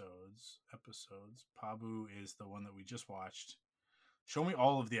 Episodes. Pabu is the one that we just watched. Show me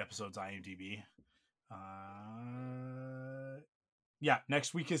all of the episodes, IMDb. Yeah,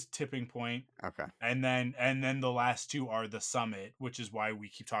 next week is Tipping Point. Okay. And then the last two are the Summit, which is why we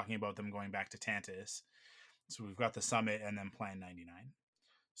keep talking about them going back to Tantus. So we've got the Summit and then Plan 99.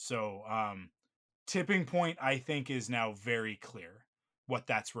 So Tipping Point, I think, is now very clear what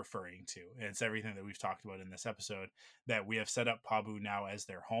that's referring to. And it's everything that we've talked about in this episode, that we have set up Pabu now as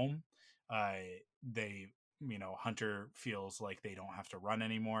their home. They, Hunter feels like they don't have to run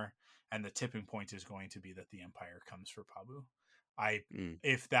anymore. And the tipping point is going to be that the Empire comes for Pabu.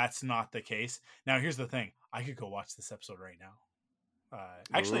 If that's not the case, now here's the thing: I could go watch this episode right now.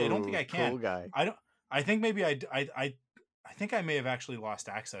 Actually, I don't think I can. Cool guy. I think maybe I think I may have actually lost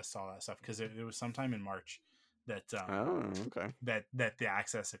access to all that stuff because it was sometime in March that okay. that the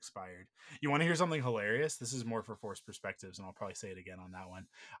access expired. You want to hear something hilarious? This is more for Force Perspectives, and I'll probably say it again on that one.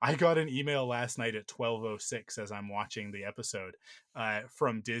 I got an email last night at 12:06 as I'm watching the episode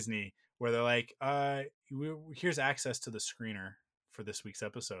from Disney where they're like, here's access to the screener for this week's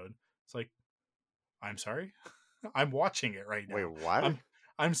episode. It's like, I'm sorry? I'm watching it right now. Wait, what?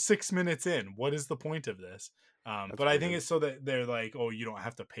 I'm 6 minutes in. What is the point of this? But I think it's so that they're like, oh, you don't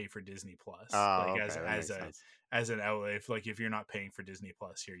have to pay for Disney Plus. Oh, okay, as an outlet. If you're not paying for Disney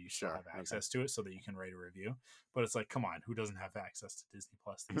Plus here, you still have access to it so that you can write a review. But it's like, come on, who doesn't have access to Disney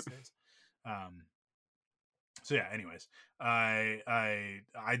Plus these days? So yeah, anyways,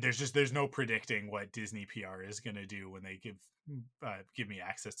 there's no predicting what Disney PR is gonna do when they give me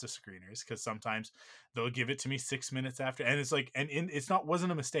access to screeners, because sometimes they'll give it to me 6 minutes after, and it's like,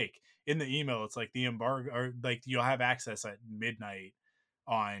 wasn't a mistake in the email. It's like the embargo, or like you'll have access at midnight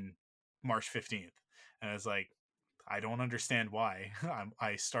on March 15th, and it's like, I don't understand why.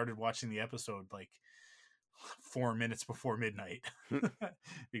 I started watching the episode like 4 minutes before midnight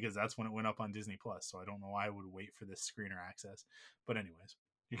because that's when it went up on Disney Plus. So I don't know why I would wait for this screener access. But anyways,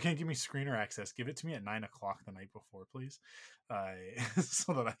 You can't give me screener access. Give it to me at 9 o'clock the night before, please,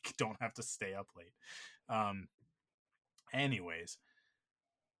 so that I don't have to stay up late. Anyways,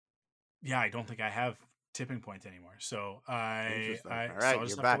 yeah, I don't think I have tipping point anymore. So All right, so I'll just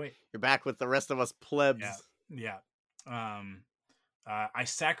you're have back. to wait. You're back with the rest of us plebs. Yeah. I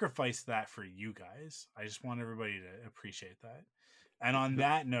sacrificed that for you guys. I just want everybody to appreciate that. And on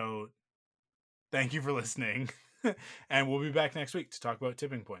that note, thank you for listening. And we'll be back next week to talk about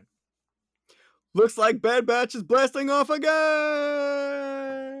tipping point. Looks like Bad Batch is blasting off again.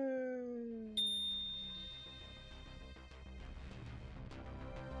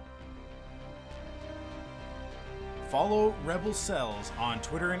 Follow Rebel Cells on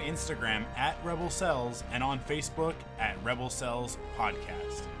Twitter and Instagram at Rebel Cells and on Facebook at Rebel Cells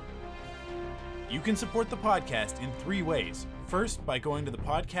Podcast. You can support the podcast in 3 ways. First, by going to the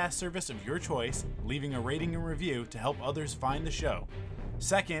podcast service of your choice, leaving a rating and review to help others find the show.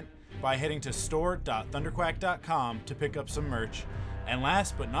 Second, by heading to store.thunderquack.com to pick up some merch. And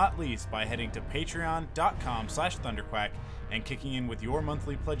last but not least, by heading to patreon.com/thunderquack and kicking in with your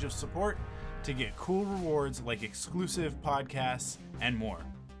monthly pledge of support to get cool rewards like exclusive podcasts and more.